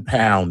 11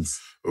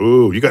 pounds.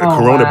 Ooh, you got a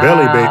Corona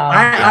belly, baby.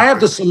 I have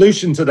the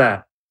solution to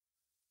that.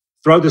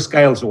 Throw the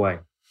scales away.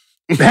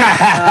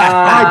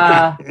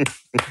 I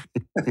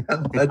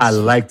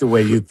like the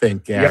way you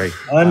think, Gary.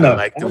 Yeah, I know. I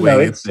like the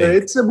way you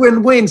think. It's a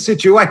win-win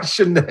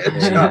situation there.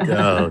 There you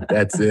go.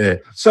 That's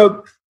it.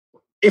 So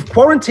if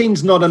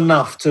quarantine's not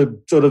enough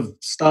to sort of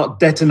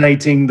start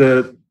detonating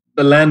the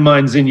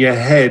landmines in your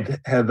head,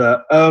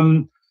 Heather,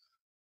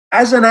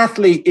 as an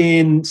athlete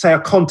in, say, a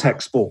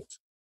contact sport,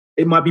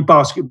 it might be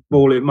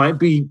basketball, it might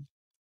be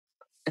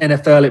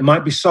NFL, it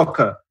might be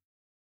soccer,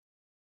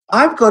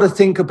 I've got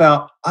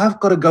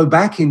to go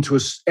back into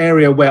an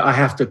area where I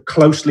have to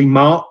closely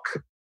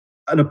mark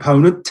an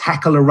opponent,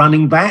 tackle a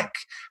running back,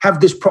 have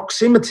this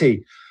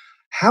proximity.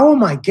 How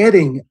am I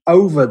getting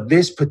over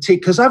this particular?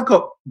 Because I've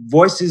got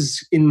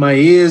voices in my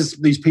ears,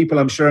 these people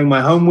I'm sharing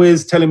my home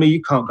with, telling me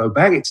you can't go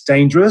back, it's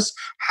dangerous.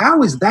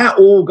 How is that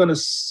all going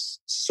to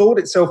sort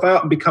itself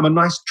out and become a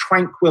nice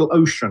tranquil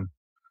ocean?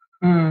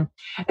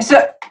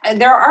 So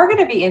there are going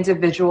to be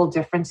individual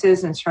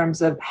differences in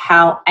terms of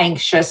how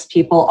anxious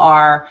people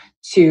are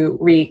to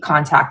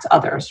recontact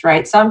others,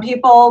 right? Some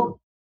people,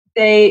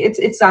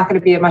 it's not going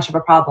to be much of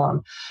a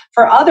problem.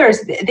 For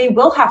others, they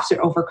will have to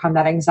overcome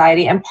that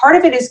anxiety. And part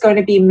of it is going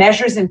to be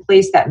measures in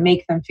place that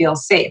make them feel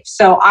safe.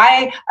 So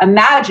I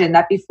imagine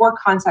that before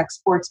contact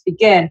sports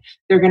begin,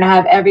 they're going to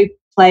have every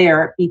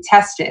player be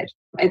tested,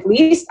 at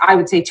least I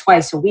would say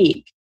twice a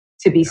week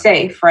to be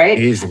safe, right?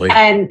 Easily.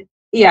 And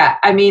yeah,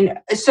 I mean,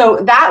 so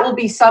that will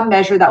be some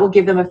measure that will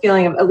give them a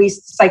feeling of at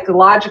least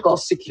psychological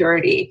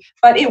security,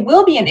 but it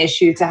will be an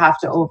issue to have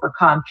to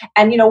overcome.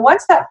 And,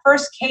 once that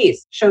first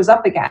case shows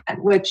up again,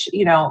 which,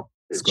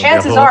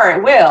 chances are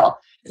it will.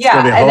 It's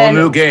going to be a whole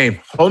new game,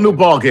 whole new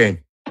ball game.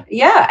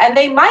 Yeah. And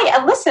they might,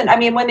 and listen, I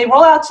mean, when they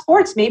roll out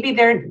sports, maybe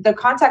the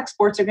contact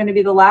sports are going to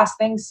be the last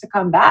things to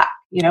come back.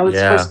 It's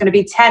first going to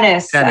be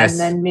tennis, and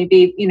then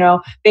maybe,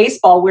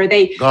 baseball, where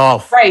they,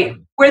 golf. Right.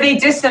 Where they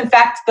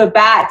disinfect the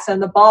bats and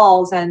the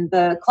balls and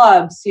the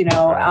clubs,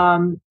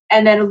 right.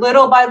 And then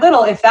little by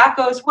little, if that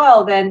goes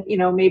well, then,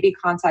 maybe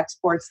contact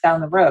sports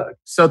down the road.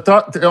 So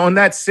on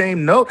that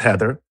same note,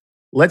 Heather,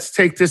 let's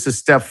take this a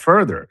step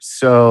further.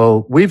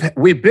 So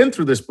we've been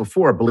through this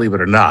before, believe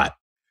it or not.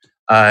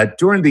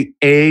 During the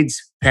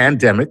AIDS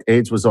pandemic,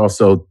 AIDS was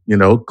also,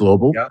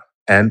 global,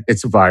 and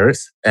it's a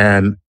virus.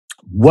 And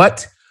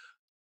what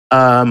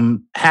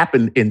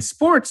happened in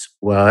sports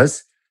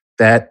was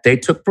that they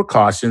took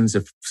precautions.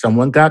 If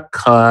someone got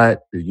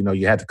cut,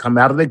 you had to come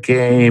out of the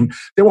game.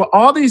 There were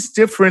all these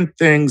different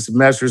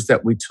measures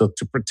that we took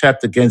to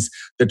protect against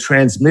the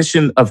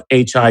transmission of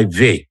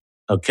HIV,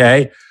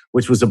 okay,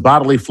 which was a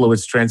bodily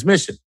fluids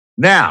transmission.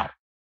 Now,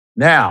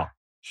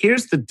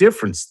 here's the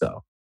difference,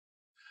 though.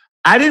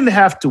 I didn't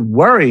have to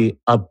worry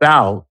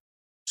about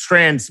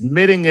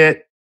transmitting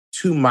it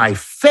to my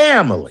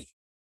family.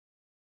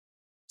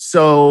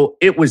 So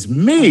it was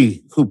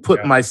me who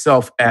put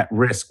myself at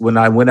risk when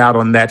I went out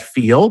on that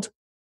field.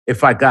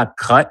 If I got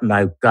cut and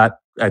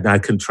I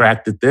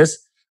contracted this,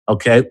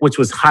 okay, which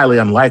was highly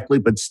unlikely,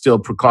 but still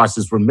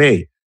precautions were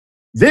made.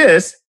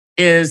 This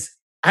is,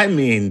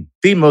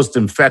 the most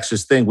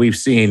infectious thing we've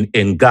seen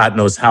in God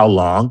knows how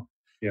long.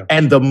 Yeah.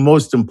 And the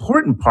most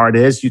important part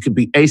is you could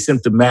be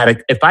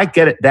asymptomatic. If I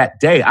get it that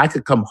day, I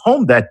could come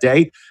home that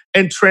day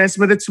and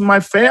transmit it to my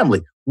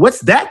family. What's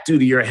that do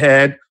to your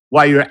head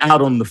while you're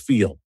out on the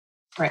field?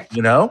 Right.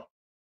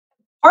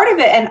 Part of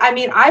it, and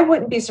I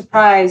wouldn't be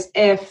surprised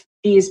if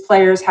these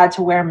players had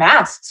to wear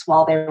masks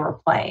while they were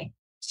playing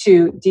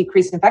to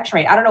decrease infection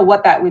rate. I don't know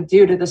what that would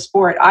do to the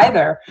sport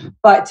either,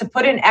 but to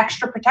put in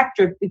extra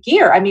protective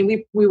gear.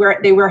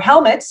 They wear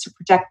helmets to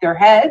protect their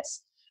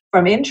heads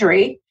from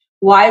injury.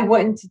 Why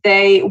wouldn't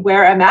they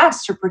wear a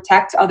mask to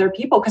protect other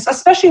people? Because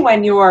especially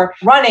when you're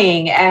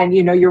running and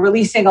you're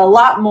releasing a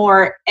lot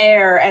more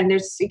air and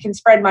it can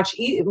spread much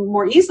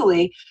more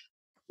easily.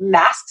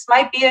 Masks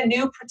might be a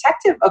new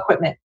protective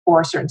equipment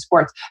for certain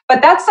sports,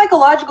 but that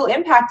psychological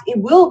impact, it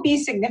will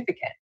be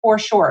significant for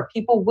sure.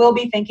 People will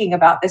be thinking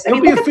about this.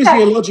 It'll be a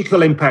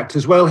physiological impact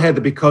as well,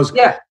 Heather, because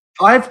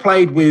I've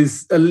played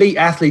with elite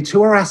athletes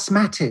who are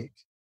asthmatic.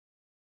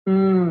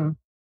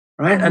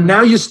 Right? And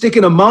now you're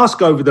sticking a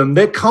mask over them.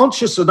 They're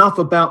conscious enough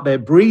about their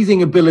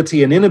breathing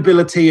ability and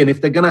inability. And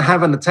if they're going to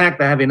have an attack,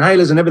 they have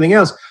inhalers and everything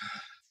else.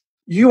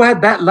 You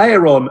add that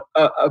layer on,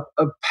 a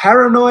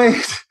paranoid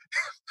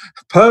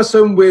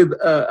person with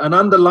an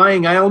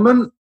underlying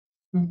ailment.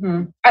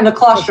 Mm-hmm. And the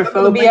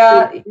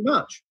claustrophobia. Too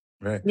much.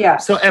 Right. Yeah.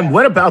 So, and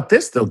what about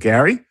this though,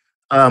 Gary?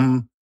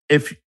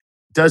 If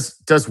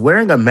does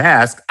wearing a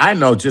mask, I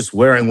know just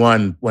wearing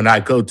one when I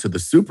go to the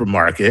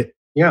supermarket,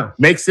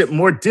 makes it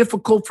more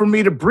difficult for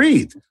me to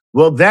breathe.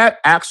 Will that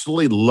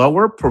actually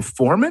lower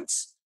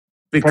performance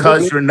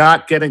because you're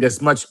not getting as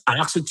much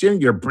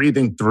oxygen? You're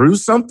breathing through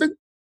something?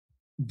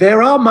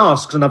 There are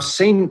masks, and I've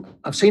seen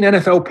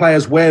NFL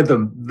players wear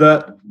them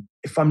that,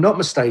 if I'm not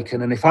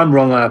mistaken, and if I'm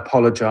wrong, I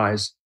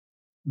apologize,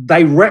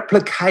 they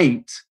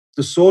replicate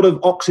the sort of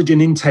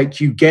oxygen intake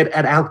you get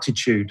at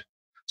altitude.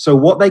 So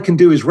what they can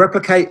do is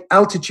replicate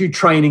altitude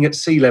training at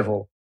sea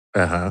level.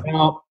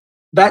 Now,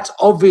 that's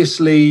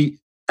obviously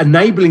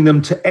enabling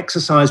them to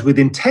exercise with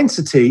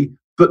intensity,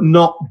 but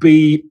not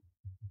be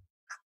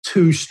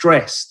too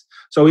stressed.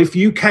 So if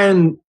you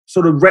can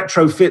sort of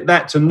retrofit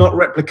that to not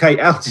replicate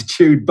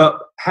altitude, but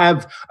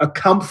have a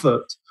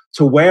comfort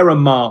to wear a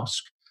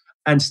mask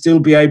and still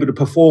be able to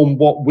perform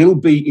what will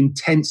be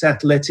intense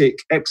athletic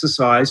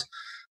exercise,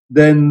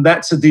 then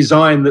that's a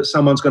design that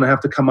someone's going to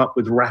have to come up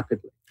with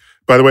rapidly.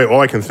 By the way,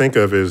 all I can think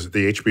of is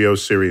the HBO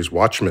series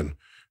Watchmen,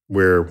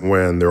 where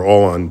when they're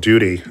all on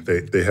duty,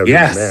 they have these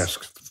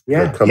masks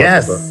that come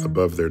up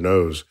above their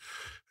nose,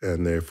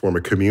 and they form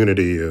a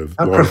community of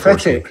law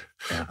enforcement.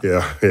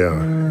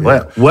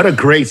 Yeah. What a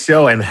great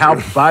show. And how,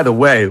 by the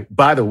way,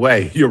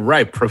 you're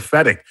right,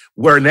 prophetic,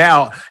 where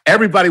now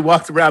everybody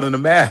walks around in a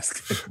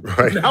mask.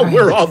 Right. Now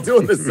we're all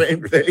doing the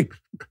same thing.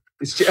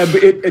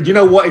 You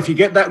know what? If you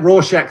get that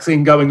Rorschach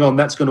thing going on,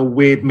 that's going to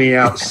weird me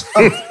out.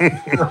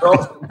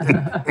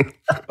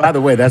 By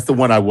the way, that's the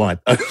one I want.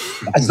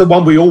 That's the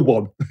one we all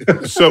want.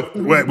 So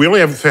we only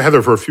have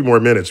Heather for a few more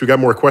minutes. We got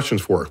more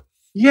questions for her.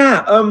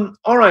 Yeah.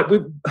 All right.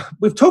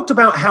 We've talked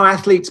about how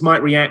athletes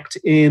might react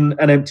in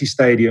an empty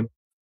stadium.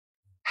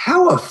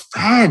 How are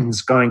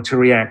fans going to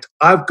react?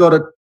 I've got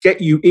to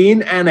get you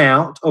in and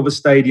out of a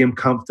stadium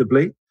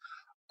comfortably.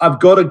 I've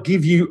got to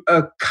give you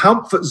a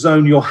comfort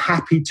zone you're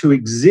happy to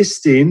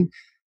exist in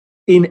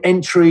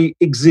entry,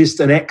 exist,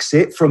 and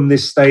exit from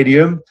this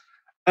stadium.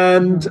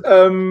 And,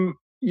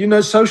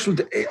 social...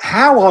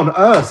 How on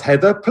earth,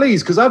 Heather?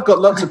 Please, because I've got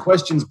lots of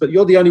questions, but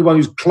you're the only one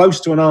who's close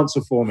to an answer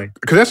for me.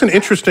 Because that's an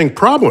interesting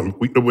problem.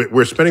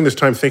 We're spending this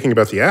time thinking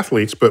about the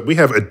athletes, but we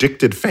have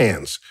addicted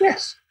fans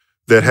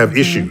that have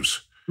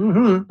issues.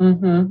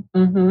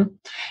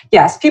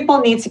 Yes, people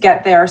need to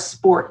get their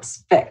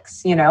sports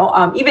fix, even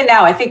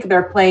now, I think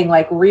they're playing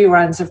like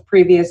reruns of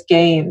previous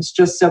games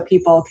just so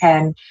people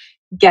can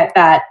get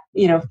that,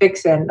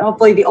 fix in.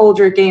 Hopefully the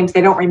older games,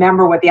 they don't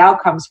remember what the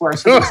outcomes were.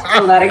 So there's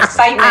still that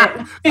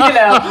excitement,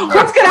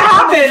 what's going to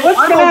happen?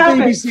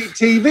 I'm on BBC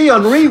TV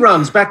on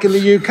reruns back in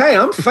the UK.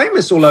 I'm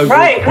famous all over.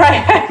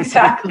 Right,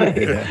 exactly.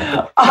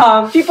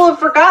 People have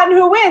forgotten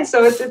who wins.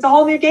 So it's a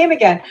whole new game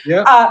again.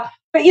 Yeah.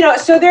 But,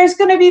 so there's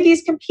going to be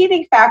these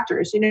competing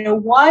factors,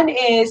 one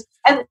is,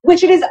 and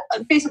which it is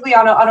basically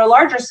on a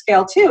larger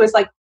scale too, is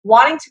like,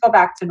 wanting to go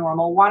back to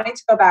normal, wanting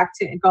to go back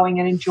to going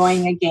and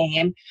enjoying a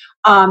game,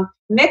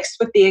 mixed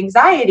with the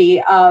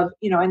anxiety of,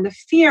 and the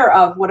fear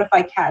of what if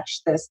I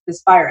catch this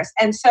virus.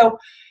 And so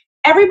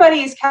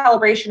everybody's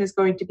calibration is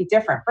going to be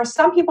different. For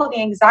some people, the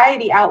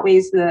anxiety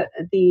outweighs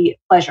the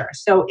pleasure.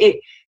 So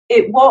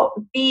it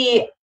won't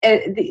be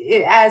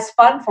as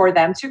fun for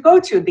them to go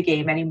to the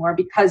game anymore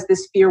because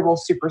this fear will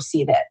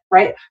supersede it,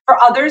 right?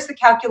 For others, the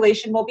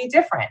calculation will be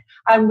different.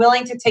 I'm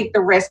willing to take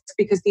the risks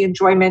because the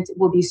enjoyment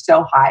will be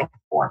so high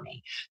for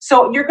me.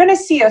 So you're going to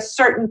see a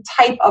certain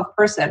type of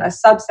person, a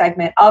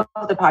subsegment of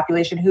the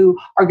population who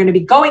are going to be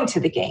going to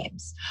the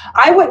games.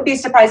 I wouldn't be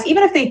surprised,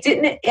 even if they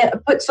didn't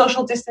put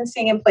social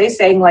distancing in place,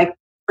 saying like,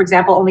 for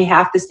example, only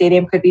half the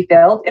stadium could be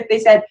filled. If they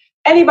said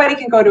anybody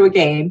can go to a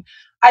game,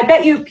 I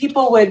bet you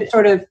people would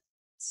sort of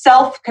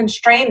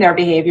self-constrain their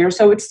behavior.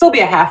 So it would still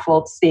be a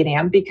half-full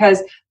stadium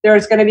because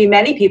there's going to be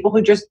many people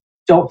who just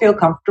don't feel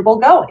comfortable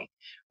going,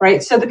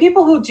 right? So the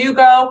people who do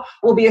go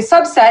will be a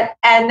subset,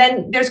 and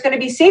then there's going to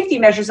be safety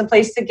measures in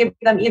place to give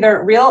them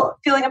either real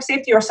feeling of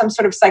safety or some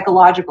sort of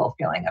psychological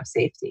feeling of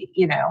safety,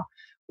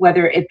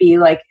 whether it be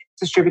like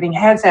distributing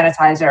hand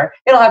sanitizer.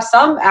 It'll have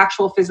some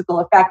actual physical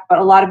effect, but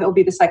a lot of it will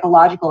be the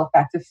psychological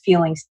effect of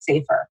feeling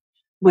safer,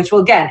 which will,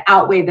 again,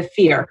 outweigh the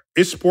fear.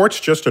 Is sports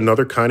just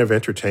another kind of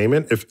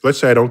entertainment? If, let's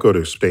say I don't go to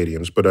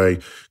stadiums, but I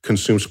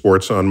consume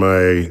sports on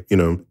my,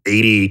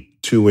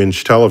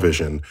 82-inch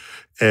television,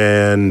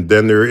 and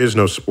then there is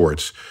no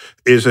sports.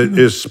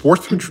 Is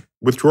sports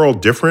withdrawal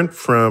different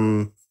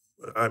from,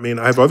 I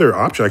have other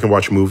options. I can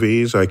watch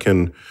movies. I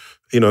can,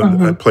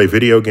 I play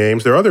video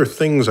games. There are other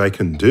things I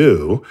can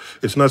do.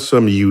 It's not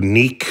some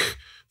unique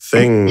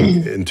thing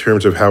in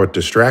terms of how it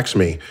distracts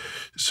me.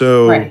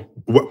 So right.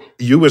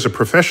 You as a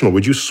professional,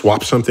 would you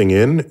swap something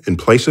in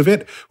place of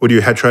it? Or do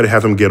you try to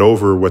have them get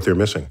over what they're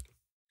missing?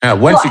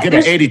 Once you get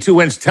an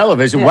 82-inch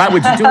television, why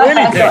would you do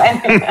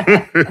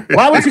anything?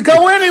 Why would you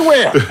go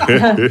anywhere?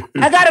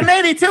 I got an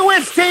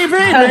 82-inch TV,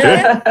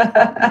 man.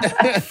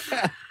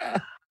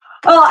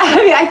 Well,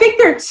 I think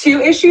there are two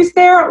issues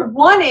there.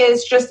 One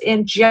is just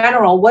in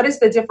general, what is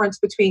the difference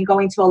between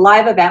going to a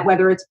live event,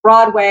 whether it's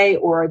Broadway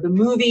or the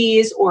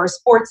movies or a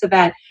sports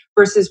event,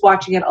 versus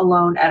watching it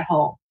alone at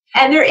home?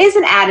 And there is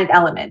an added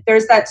element.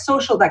 There's that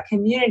social, that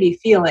community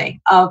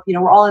feeling of,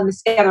 we're all in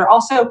this together.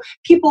 Also,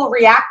 people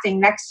reacting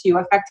next to you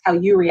affect how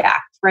you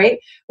react, right?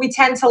 We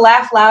tend to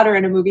laugh louder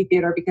in a movie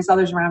theater because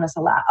others around us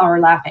are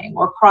laughing,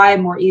 or cry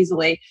more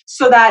easily.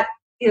 So that,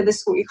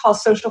 this what we call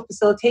social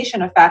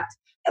facilitation effect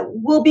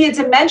will be a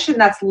dimension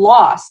that's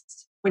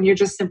lost when you're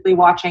just simply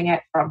watching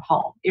it from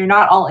home. You're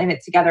not all in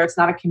it together. It's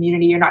not a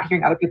community. You're not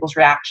hearing other people's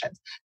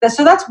reactions.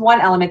 So that's one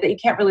element that you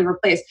can't really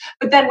replace.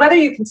 But then whether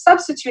you can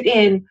substitute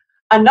in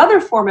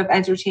another form of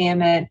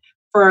entertainment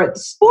for the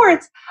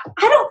sports,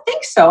 I don't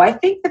think so. I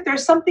think that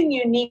there's something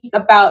unique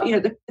about,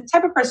 the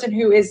type of person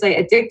who is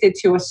addicted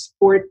to a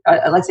sport.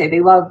 Let's say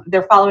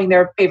they're following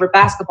their favorite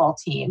basketball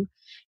team.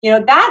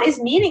 That is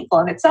meaningful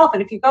in itself.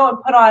 And if you go and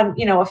put on,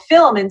 a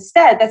film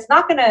instead, that's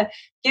not going to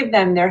give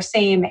them their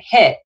same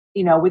hit,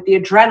 with the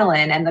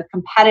adrenaline and the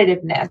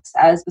competitiveness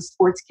as the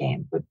sports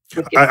game would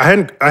give. I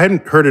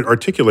hadn't heard it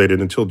articulated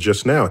until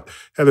just now.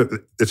 Heather,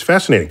 it's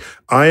fascinating.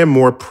 I am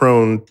more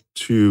prone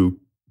to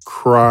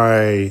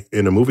cry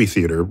in a movie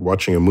theater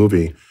watching a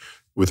movie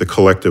with a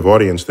collective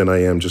audience than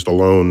I am just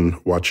alone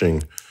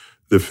watching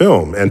the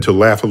film, and to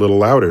laugh a little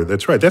louder.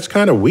 That's right. That's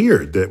kind of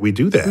weird that we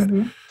do that.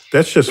 Mm-hmm.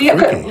 That's just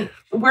freaky.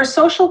 We're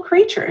social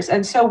creatures,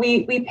 and so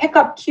we pick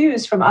up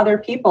cues from other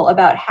people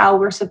about how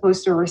we're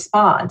supposed to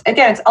respond.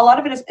 Again, a lot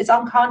of it is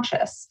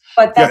unconscious,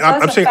 but that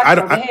does affect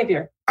our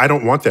behavior. I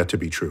don't want that to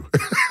be true.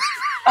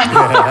 I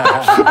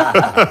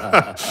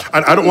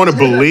don't want to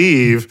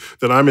believe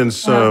that I'm in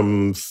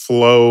some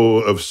flow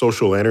of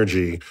social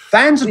energy.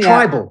 Fans are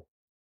tribal,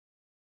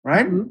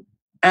 right? Mm-hmm.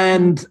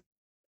 And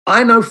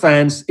I know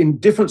fans in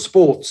different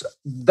sports,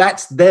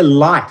 that's their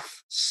life.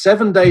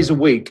 7 days a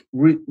week,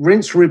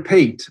 rinse,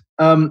 repeat.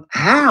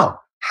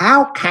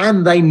 How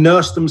can they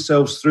nurse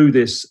themselves through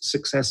this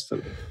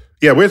successfully?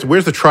 Yeah, where's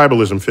the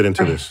tribalism fit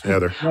into this,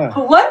 Heather? Yeah.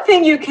 One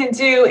thing you can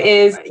do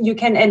is you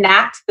can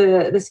enact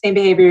the same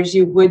behaviors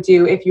you would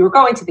do if you were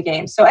going to the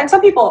game. So, and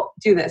some people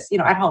do this,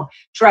 at home,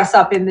 dress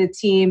up in the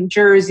team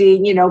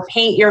jersey,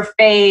 paint your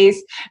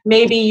face.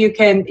 Maybe you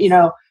can,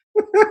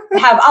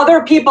 have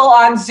other people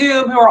on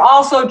Zoom who are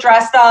also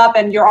dressed up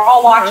and you're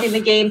all watching the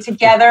game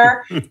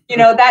together.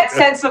 That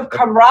sense of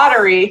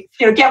camaraderie,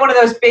 get one of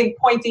those big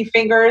pointy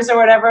fingers or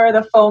whatever,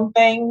 the foam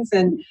things.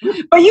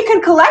 But you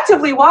can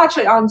collectively watch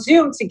it on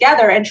Zoom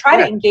together and try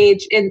to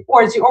engage in,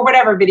 or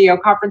whatever video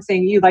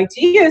conferencing you like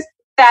to use,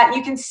 that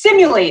you can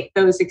simulate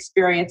those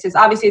experiences.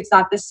 Obviously, it's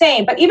not the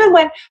same, but even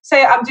when,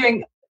 say, I'm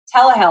doing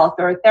telehealth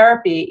or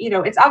therapy,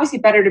 it's obviously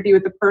better to be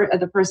with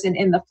the person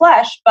in the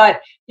flesh, but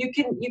you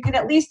can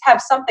at least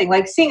have something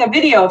like seeing a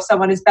video of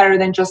someone is better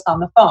than just on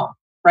the phone,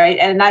 right?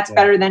 And that's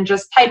better than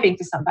just typing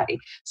to somebody.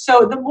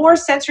 So the more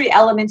sensory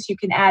elements you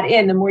can add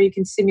in, the more you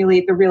can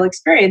simulate the real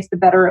experience, the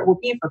better it will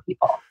be for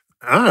people.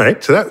 All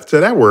right, so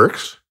that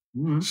works.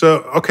 Mm-hmm.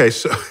 So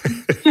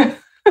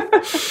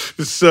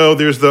So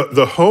there's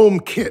the home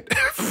kit.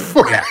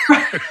 I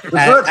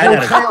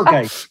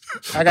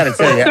gotta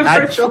tell you,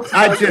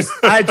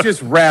 I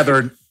just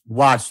rather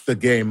watch the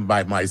game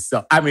by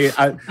myself. I mean,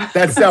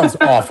 that sounds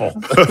awful.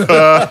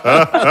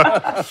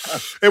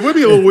 It would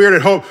be a little weird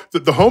at home.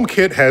 The home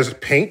kit has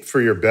paint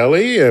for your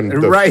belly and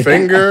the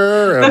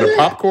finger and the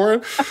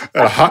popcorn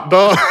and a hot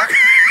dog.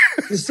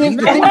 The thing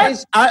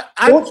is,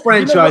 sports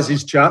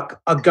franchises, Chuck,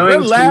 are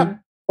going to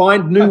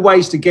find new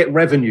ways to get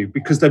revenue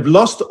because they've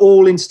lost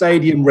all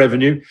in-stadium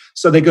revenue.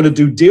 So they're going to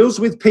do deals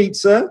with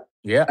pizza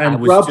and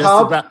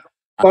Grubhub,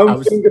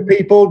 bone finger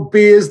people,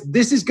 beers.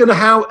 This is going to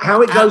how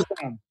it goes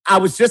down. I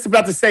was just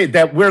about to say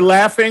that we're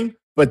laughing,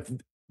 but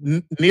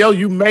Neil,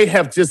 you may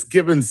have just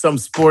given some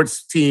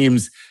sports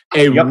teams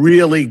a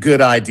really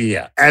good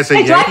idea. Do I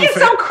get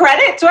some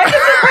credit? Do I get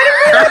some credit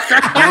for this?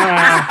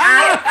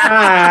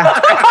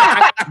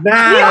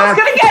 Neil's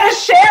going to get a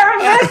share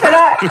of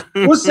this.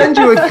 We'll send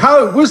you a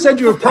code. We'll send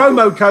you a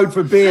promo code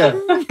for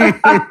beer.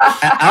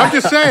 I'm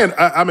just saying,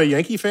 I'm a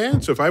Yankee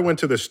fan, so if I went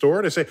to the store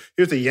and I say,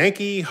 here's the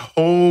Yankee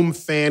home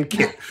fan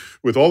kit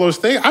with all those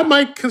things, I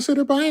might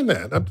consider buying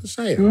that. I'm just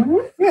saying.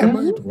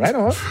 Mm-hmm. Right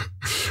on.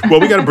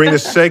 Well, we got to bring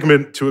this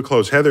segment to a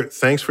close. Heather,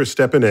 thanks for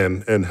stepping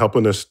in and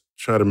helping us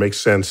try to make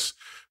sense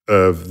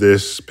of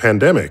this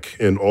pandemic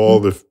and all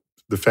the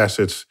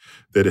facets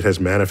that it has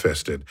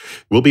manifested.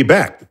 We'll be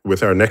back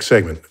with our next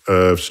segment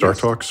of Star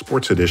Talk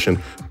Sports Edition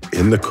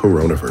in the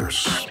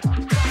Coronaverse.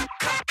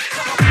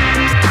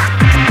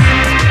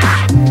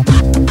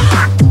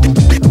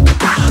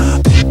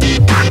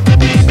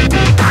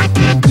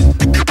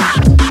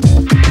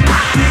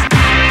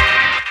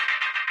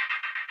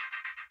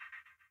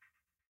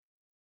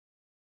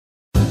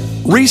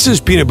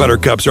 Reese's Peanut Butter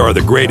Cups are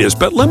the greatest,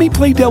 but let me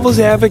play devil's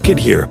advocate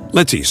here.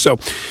 Let's see. So,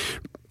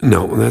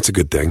 no, that's a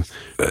good thing.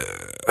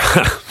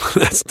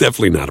 That's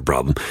definitely not a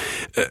problem.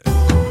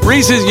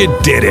 Reese's, you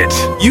did it.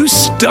 You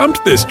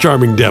stumped this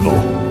charming devil.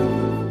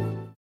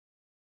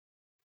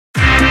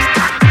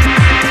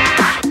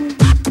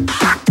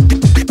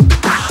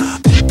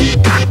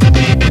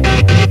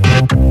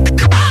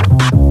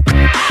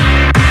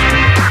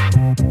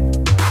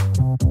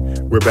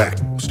 We're back.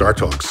 Star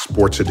Talk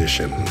Sports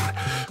Edition.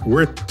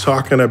 We're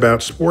talking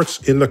about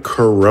sports in the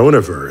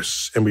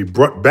Coronaverse. And we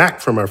brought back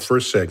from our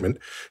first segment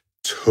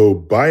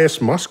Tobias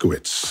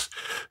Moskowitz.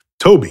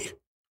 Toby.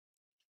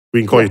 We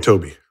can call you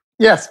Toby.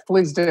 Yes,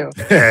 please do.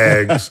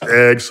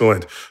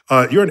 Excellent.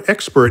 You're an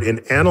expert in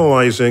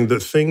analyzing the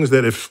things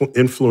that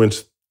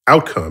influence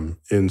outcome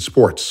in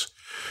sports.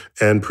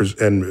 And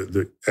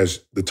as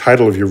the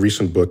title of your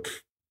recent book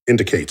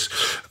indicates.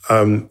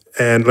 And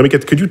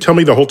could you tell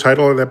me the whole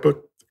title of that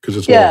book? Because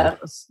it's long.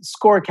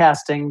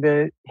 Scorecasting,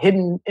 the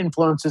hidden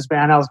influences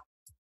behind how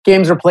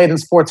games are played and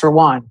sports are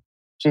won.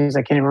 Jeez,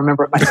 I can't even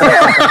remember it myself.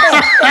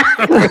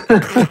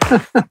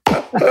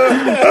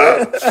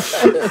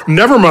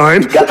 Never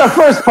mind. Got the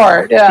first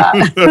part, yeah.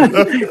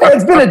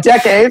 It's been a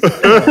decade.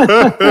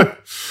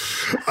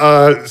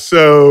 I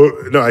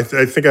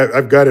think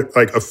I've got it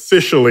like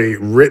officially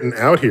written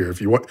out here.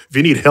 If you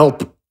need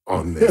help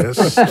on this.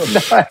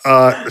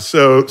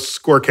 So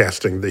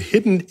scorecasting, the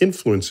hidden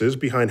influences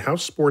behind how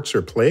sports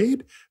are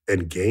played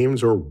and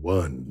games are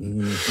won.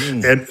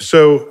 Mm-hmm. And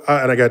so,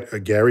 and I got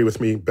Gary with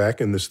me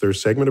back in this third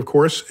segment, of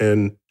course,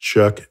 and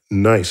Chuck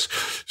Nice.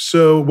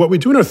 So what we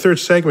do in our third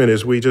segment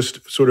is we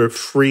just sort of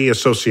free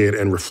associate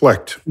and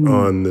reflect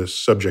on the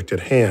subject at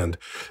hand.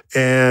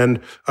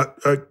 And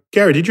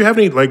Gary, did you have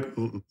any like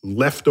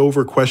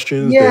leftover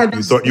questions that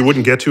you thought you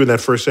wouldn't get to in that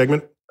first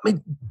segment? I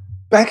mean,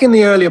 back in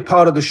the earlier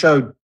part of the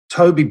show,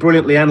 Toby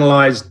brilliantly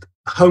analyzed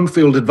home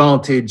field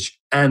advantage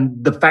and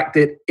the fact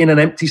that in an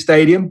empty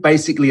stadium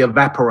basically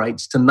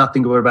evaporates to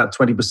nothing or about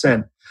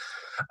 20%.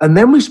 And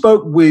then we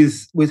spoke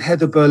with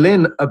Heather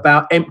Berlin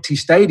about empty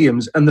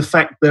stadiums and the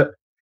fact that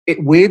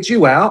it weirds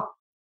you out.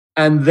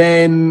 And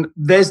then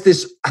there's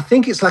this, I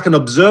think it's like an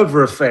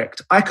observer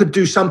effect. I could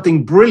do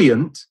something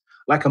brilliant,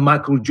 like a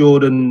Michael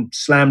Jordan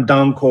slam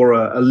dunk or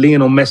a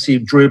Lionel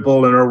Messi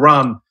dribble and a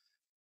run.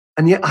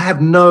 And yet I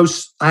have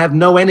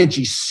no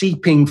energy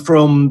seeping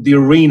from the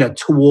arena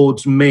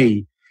towards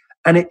me.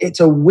 And it's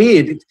a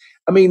weird,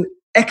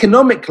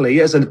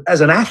 economically, as an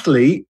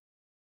athlete,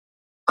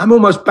 I'm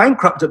almost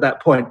bankrupt at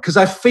that point because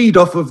I feed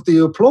off of the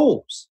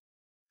applause.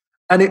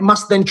 And it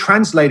must then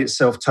translate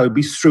itself,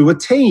 Toby, through a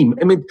team.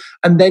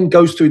 And then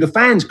goes through the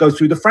fans, goes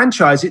through the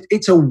franchise.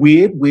 It's a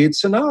weird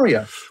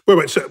scenario.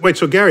 Wait.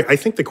 So Gary, I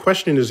think the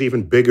question is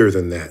even bigger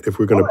than that. If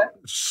we're going to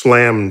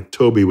slam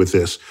Toby with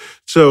this,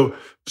 so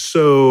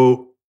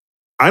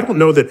I don't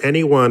know that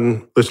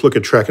anyone. Let's look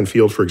at track and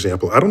field, for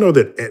example. I don't know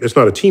that it's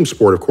not a team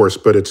sport, of course,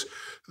 but it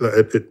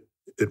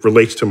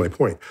relates to my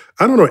point.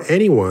 I don't know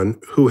anyone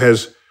who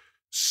has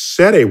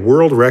set a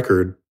world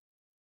record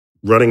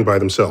running by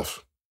themselves.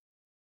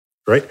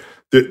 Right?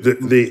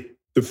 The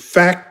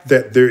fact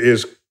that there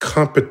is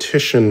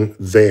competition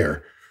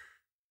there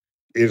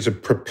is a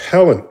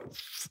propelling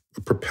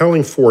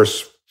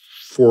force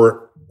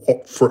for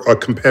a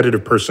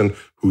competitive person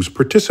who's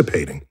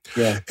participating.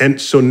 Yeah. And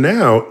so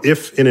now,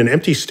 if in an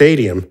empty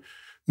stadium,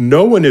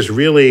 no one is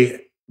really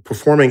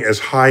performing as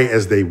high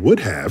as they would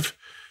have,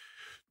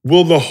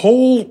 will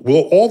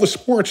all the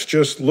sports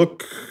just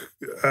look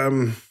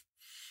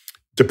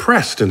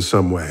depressed in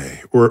some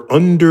way or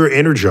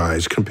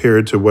under-energized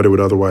compared to what it would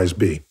otherwise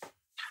be?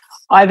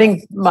 I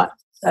think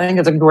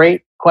it's a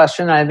great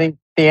question. I think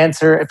the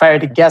answer, if I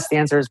had to guess, the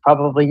answer is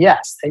probably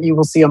yes, that you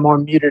will see a more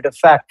muted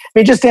effect. I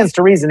mean, it just stands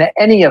to reason that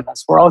any of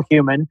us, we're all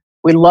human.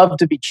 We love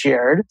to be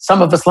cheered.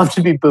 Some of us love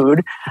to be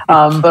booed,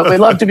 but we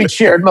love to be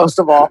cheered most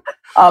of all.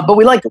 But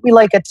we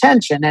like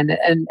attention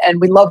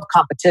and we love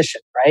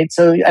competition, right?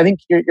 So I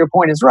think your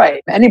point is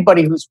right.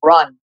 Anybody who's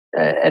run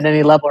at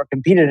any level or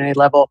competed at any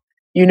level,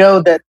 you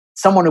know that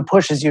someone who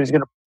pushes you is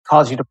going to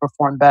cause you to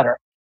perform better.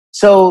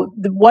 So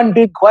the one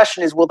big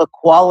question is, will the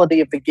quality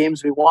of the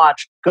games we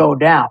watch go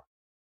down?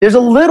 There's a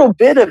little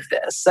bit of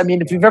this. I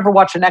mean, if you've ever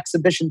watched an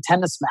exhibition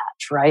tennis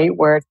match, right,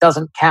 where it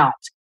doesn't count,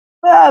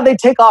 they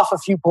take off a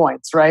few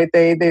points, right?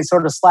 They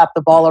sort of slap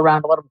the ball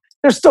around a little bit.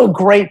 They're still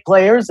great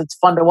players. It's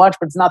fun to watch,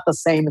 but it's not the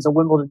same as a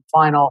Wimbledon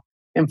final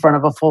in front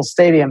of a full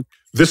stadium.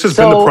 This has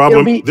been the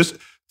problem.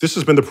 This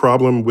has been the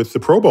problem with the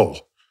Pro Bowl.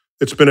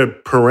 It's been a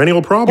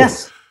perennial problem.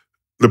 Yes.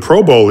 The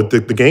Pro Bowl, the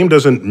game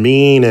doesn't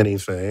mean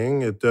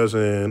anything. It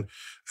doesn't.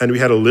 And we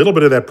had a little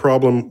bit of that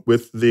problem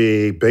with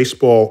the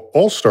baseball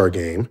All-Star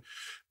game.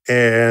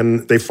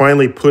 And they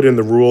finally put in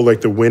the rule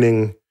like the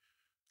winning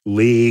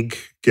league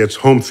gets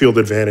home field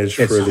advantage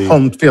for the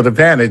home field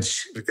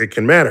advantage. It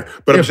can matter,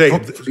 but I'm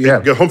saying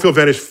get home field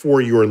advantage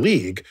for your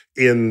league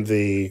in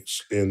the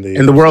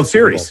World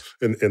Series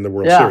in the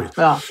World Series.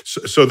 Yeah.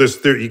 So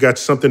you got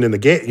something in the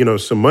game,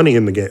 some money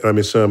in the game. I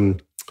mean, some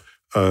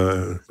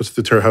what's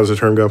the term? How's the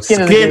term go?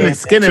 Skin in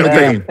the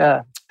game.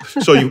 Yeah.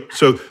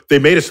 So they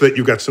made it so that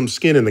you got some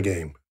skin in the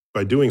game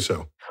by doing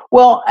so.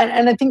 Well,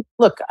 and I think,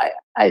 look,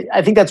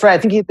 I think that's right. I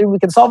think we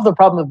can solve the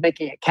problem of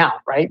making it count,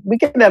 right? We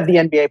can have the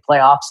NBA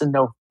playoffs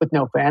with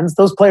no fans.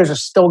 Those players are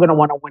still going to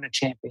want to win a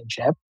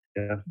championship.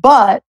 Yeah.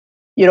 But,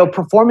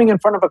 performing in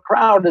front of a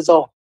crowd is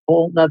a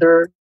whole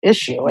nother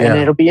issue. And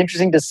it'll be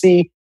interesting to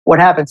see what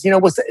happens.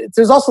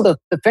 There's also the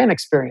fan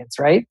experience,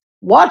 right?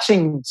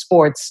 Watching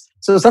sports.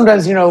 So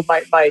sometimes,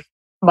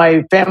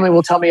 my family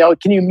will tell me, "Oh,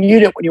 can you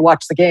mute it when you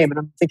watch the game?" And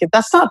I'm thinking,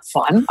 that's not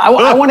fun. I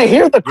want to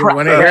hear the crowd. You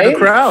want to hear the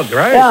crowd,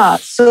 right? Yeah.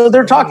 So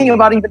they're talking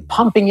about even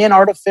pumping in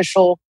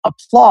artificial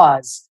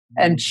applause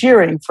and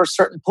cheering for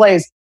certain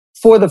plays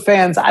for the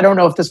fans. I don't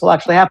know if this will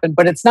actually happen,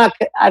 but it's not.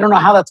 I don't know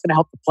how that's going to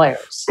help the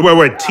players.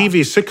 Wait.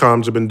 TV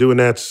sitcoms have been doing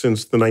that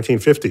since the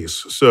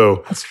 1950s.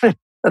 So,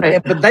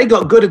 but they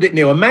got good at it,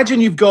 Neil. Imagine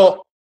you've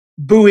got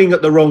booing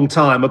at the wrong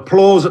time,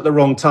 applause at the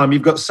wrong time.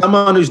 You've got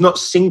someone who's not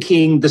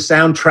syncing the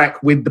soundtrack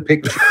with the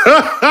picture.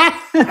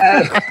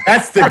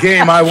 That's the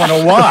game I want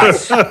to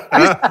watch.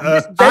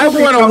 I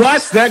want to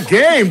watch that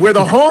game where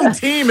the home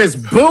team is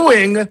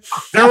booing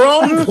their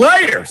own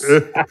players.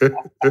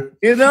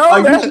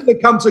 I used to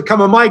come to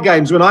some of my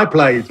games when I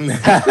played.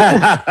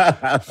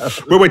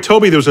 Wait,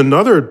 Toby, there was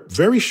another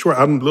very short,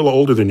 I'm a little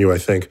older than you, I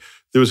think.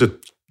 There was an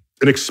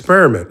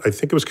experiment, I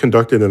think it was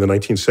conducted in the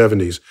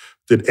 1970s.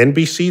 Did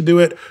NBC do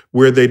it?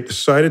 Where they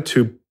decided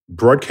to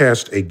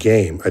broadcast a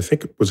game, I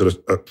think it was a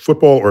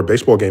football or a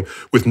baseball game,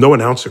 with no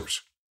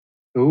announcers.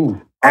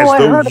 Ooh. I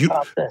heard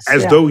about this.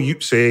 Though you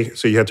say,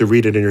 so you had to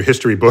read it in your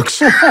history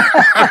books.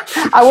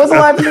 I wasn't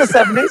alive in the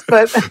 70s,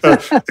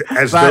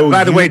 but...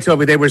 By the way,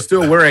 Toby, they were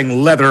still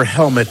wearing leather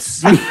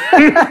helmets.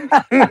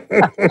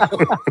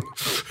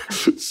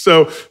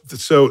 So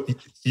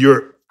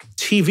your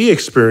TV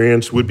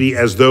experience would be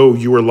as though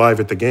you were live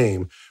at the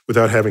game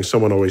without having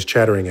someone always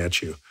chattering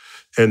at you.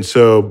 And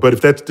so, but if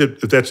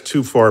that's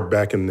too far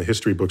back in the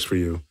history books for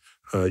you,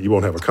 you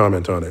won't have a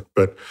comment on it.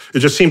 But it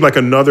just seemed like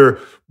another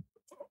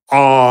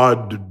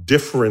odd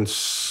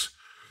difference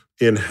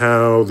in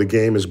how the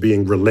game is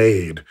being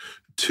relayed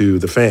to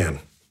the fan.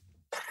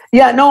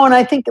 Yeah, no, and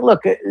I think,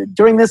 look,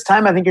 during this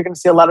time, I think you're going to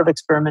see a lot of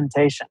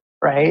experimentation,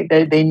 right?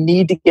 They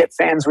need to get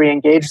fans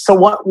re-engaged. So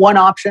one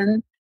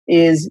option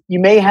is you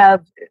may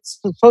have,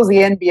 suppose the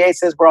NBA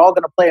says we're all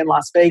going to play in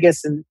Las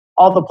Vegas and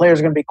all the players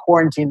are going to be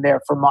quarantined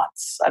there for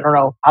months. I don't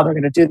know how they're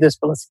going to do this,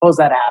 but let's suppose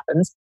that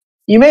happens.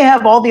 You may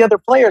have all the other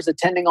players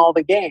attending all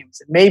the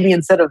games. And maybe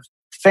instead of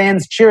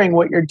fans cheering,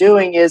 what you're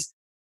doing is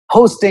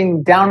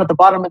posting down at the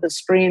bottom of the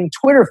screen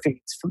Twitter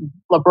feeds from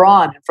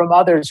LeBron and from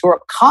others who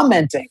are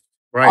commenting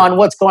on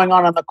what's going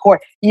on the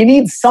court. You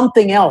need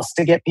something else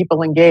to get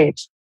people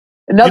engaged.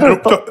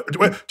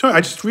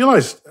 I just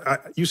realized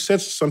you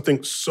said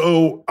something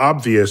so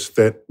obvious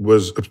that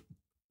was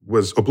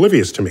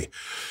oblivious to me.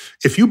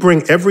 If you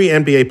bring every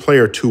NBA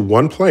player to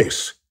one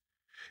place,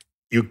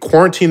 you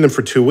quarantine them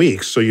for 2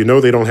 weeks so you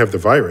know they don't have the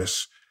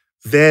virus,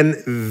 then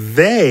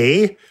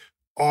they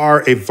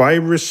are a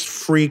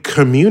virus-free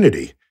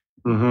community.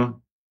 Mm-hmm.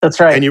 That's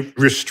right. and you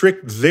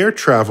restrict their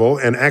travel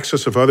and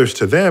access of others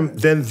to them,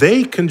 then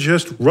they can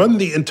just run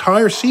the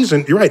entire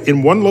season, you're right,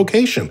 in one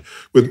location.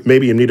 With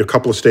maybe you need a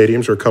couple of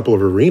stadiums or a couple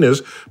of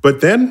arenas,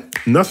 but then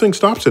nothing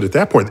stops it at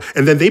that point.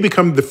 And then they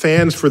become the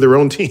fans for their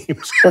own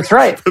teams. That's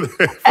right. for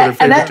their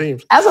favorite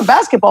teams. As a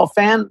basketball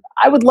fan,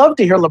 I would love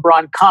to hear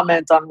LeBron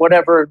comment on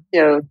whatever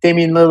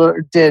Damian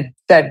Lillard did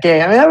that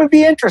game. I mean, that would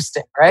be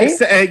interesting, right?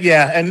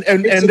 And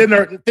then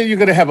you're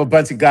going to have a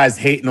bunch of guys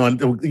hating on,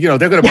 they're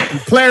going to,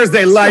 players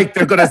they like,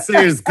 they're going to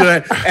say is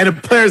good, and the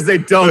players they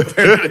don't.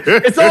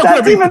 It's all going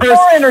to be even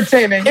more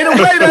entertaining. In a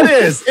way that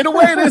is. In a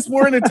way it is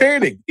more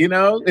entertaining,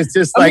 It's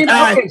just so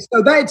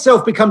that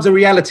itself becomes a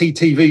reality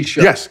TV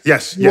show.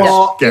 Yes,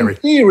 well, Gary. In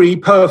theory,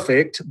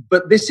 perfect,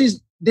 but this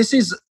is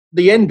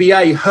the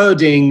NBA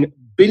herding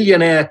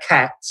billionaire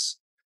cats.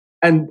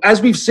 And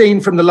as we've seen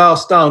from The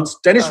Last Dance,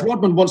 Dennis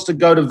Rodman wants to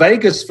go to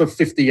Vegas for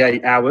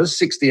 58 hours,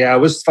 60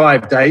 hours,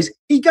 5 days.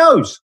 He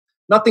goes.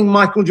 Nothing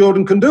Michael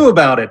Jordan can do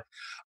about it.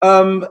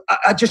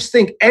 I just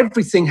think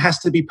everything has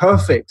to be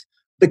perfect.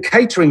 The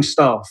catering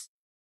staff,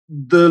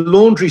 the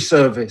laundry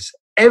service,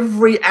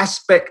 every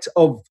aspect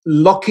of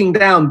locking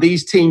down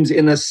these teams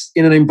in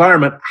an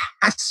environment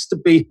has to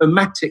be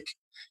hermetic.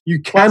 You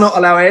cannot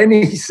allow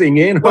anything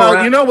in.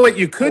 Well, you know what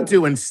you could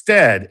do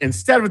instead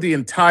of the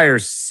entire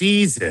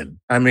season,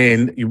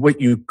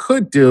 what you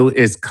could do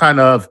is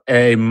kind of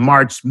a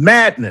March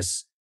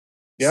Madness.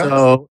 Yeah.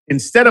 So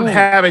instead of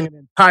having an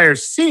entire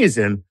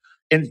season,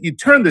 and you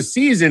turn the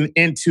season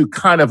into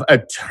kind of a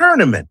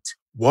tournament.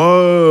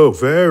 Whoa,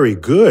 very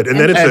good. And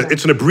then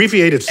it's an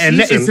abbreviated season.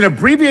 And it's an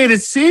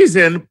abbreviated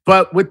season,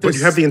 but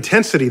you have the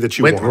intensity that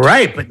you want.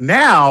 Right, but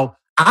now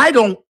I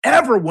don't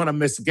ever want to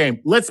miss a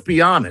game. Let's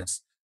be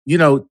honest.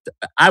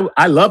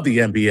 I love the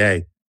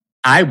NBA.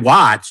 I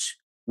watch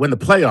when the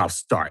playoffs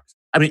start.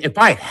 If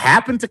I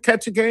happen to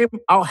catch a game,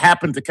 I'll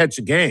happen to catch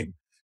a game,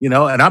 and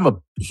I'm a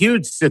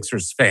huge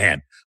Sixers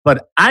fan,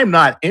 but I'm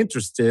not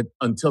interested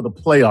until the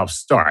playoffs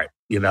start,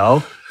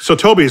 So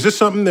Toby, is this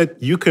something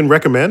that you can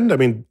recommend?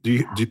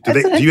 Do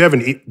they have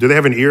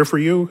an ear for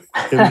you?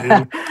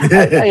 That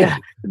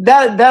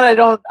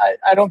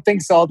I don't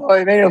think so. Although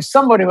I may have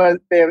somebody who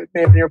may have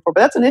an ear for,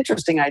 but that's an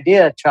interesting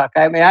idea, Chuck.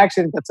 I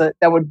actually think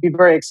that would be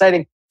very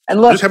exciting.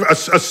 And look, just have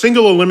a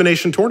single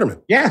elimination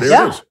tournament. Yes.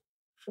 There it is.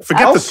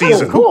 Forget the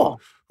season. Cool.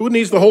 Who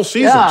needs the whole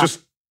season? Yeah.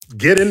 Just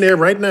get in there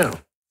right now.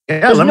 Yeah,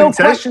 there's no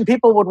question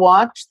people would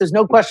watch. There's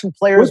no question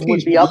players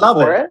would be up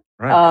for it.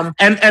 Right.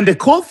 And the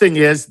cool thing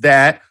is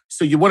that,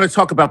 so you want to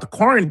talk about the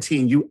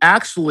quarantine, you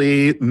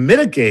actually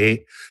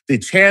mitigate the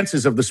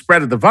chances of the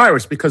spread of the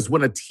virus, because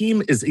when a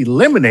team is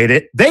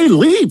eliminated, they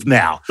leave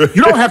now.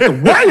 You don't have to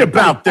worry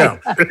about them.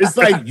 It's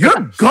like,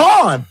 you're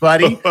gone,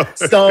 buddy.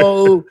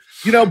 So,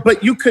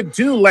 but you could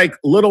do like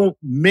little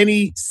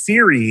mini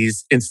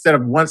series instead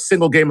of one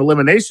single game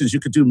eliminations. You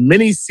could do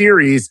mini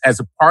series as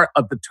a part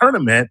of the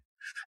tournament.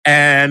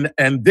 And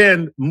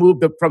then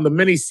move from the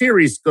mini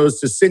series goes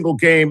to single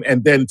game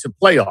and then to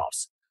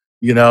playoffs.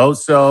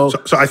 So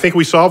I think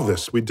we solved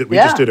this. We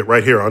just did it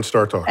right here on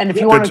Star Talk. And if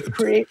you want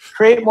to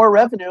create more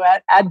revenue,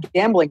 add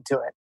gambling to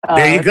it.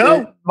 There you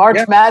go.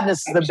 March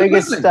Madness is the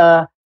biggest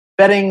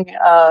betting.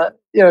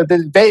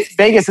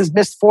 Vegas has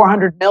missed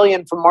 $400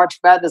 million from March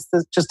Madness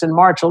just in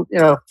March. From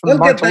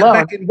March alone,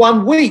 back in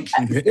 1 week.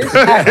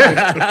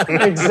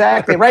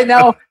 Exactly. Right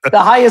now, the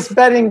highest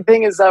betting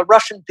thing is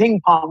Russian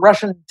ping pong,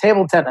 Russian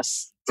table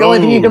tennis. It's the only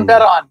thing you can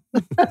bet on.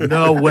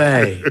 No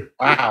way!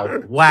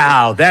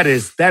 Wow! That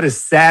is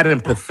sad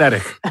and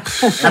pathetic.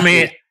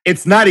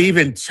 It's not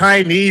even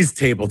Chinese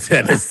table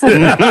tennis.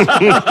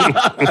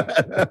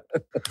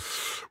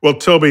 Well,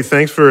 Toby,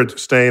 thanks for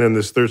staying in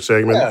this third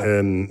segment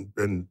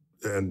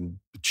and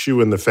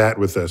chewing the fat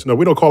with us. No,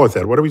 we don't call it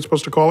that. What are we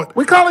supposed to call it?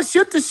 We call it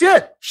shoot the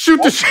shit.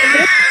 Shoot the shit.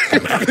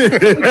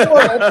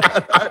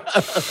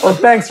 Well,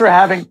 thanks for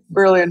having.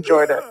 Really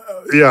enjoyed it.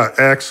 Yeah,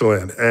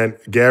 excellent. And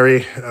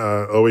Gary,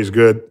 always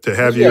good to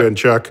have you and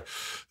Chuck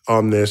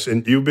on this.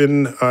 And you've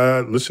been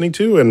listening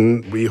to,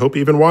 and we hope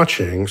you've been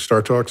watching,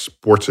 Star Talk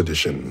Sports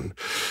Edition.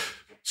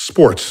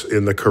 Sports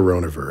in the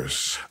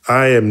Coronavirus.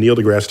 I am Neil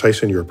deGrasse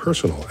Tyson, your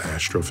personal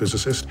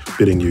astrophysicist,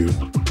 bidding you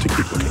to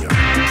keep looking up.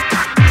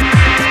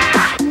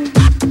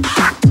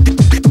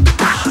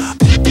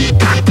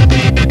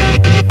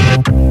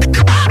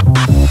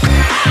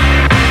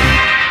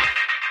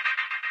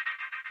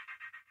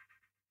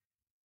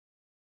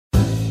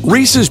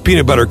 Reese's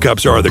peanut butter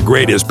cups are the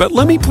greatest, but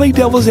let me play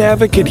devil's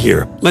advocate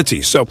here. Let's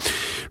see. So,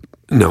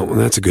 no,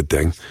 that's a good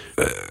thing.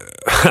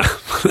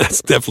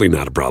 That's definitely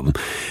not a problem.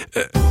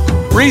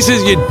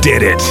 Reese's, you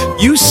did it.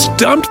 You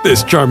stumped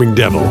this charming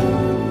devil.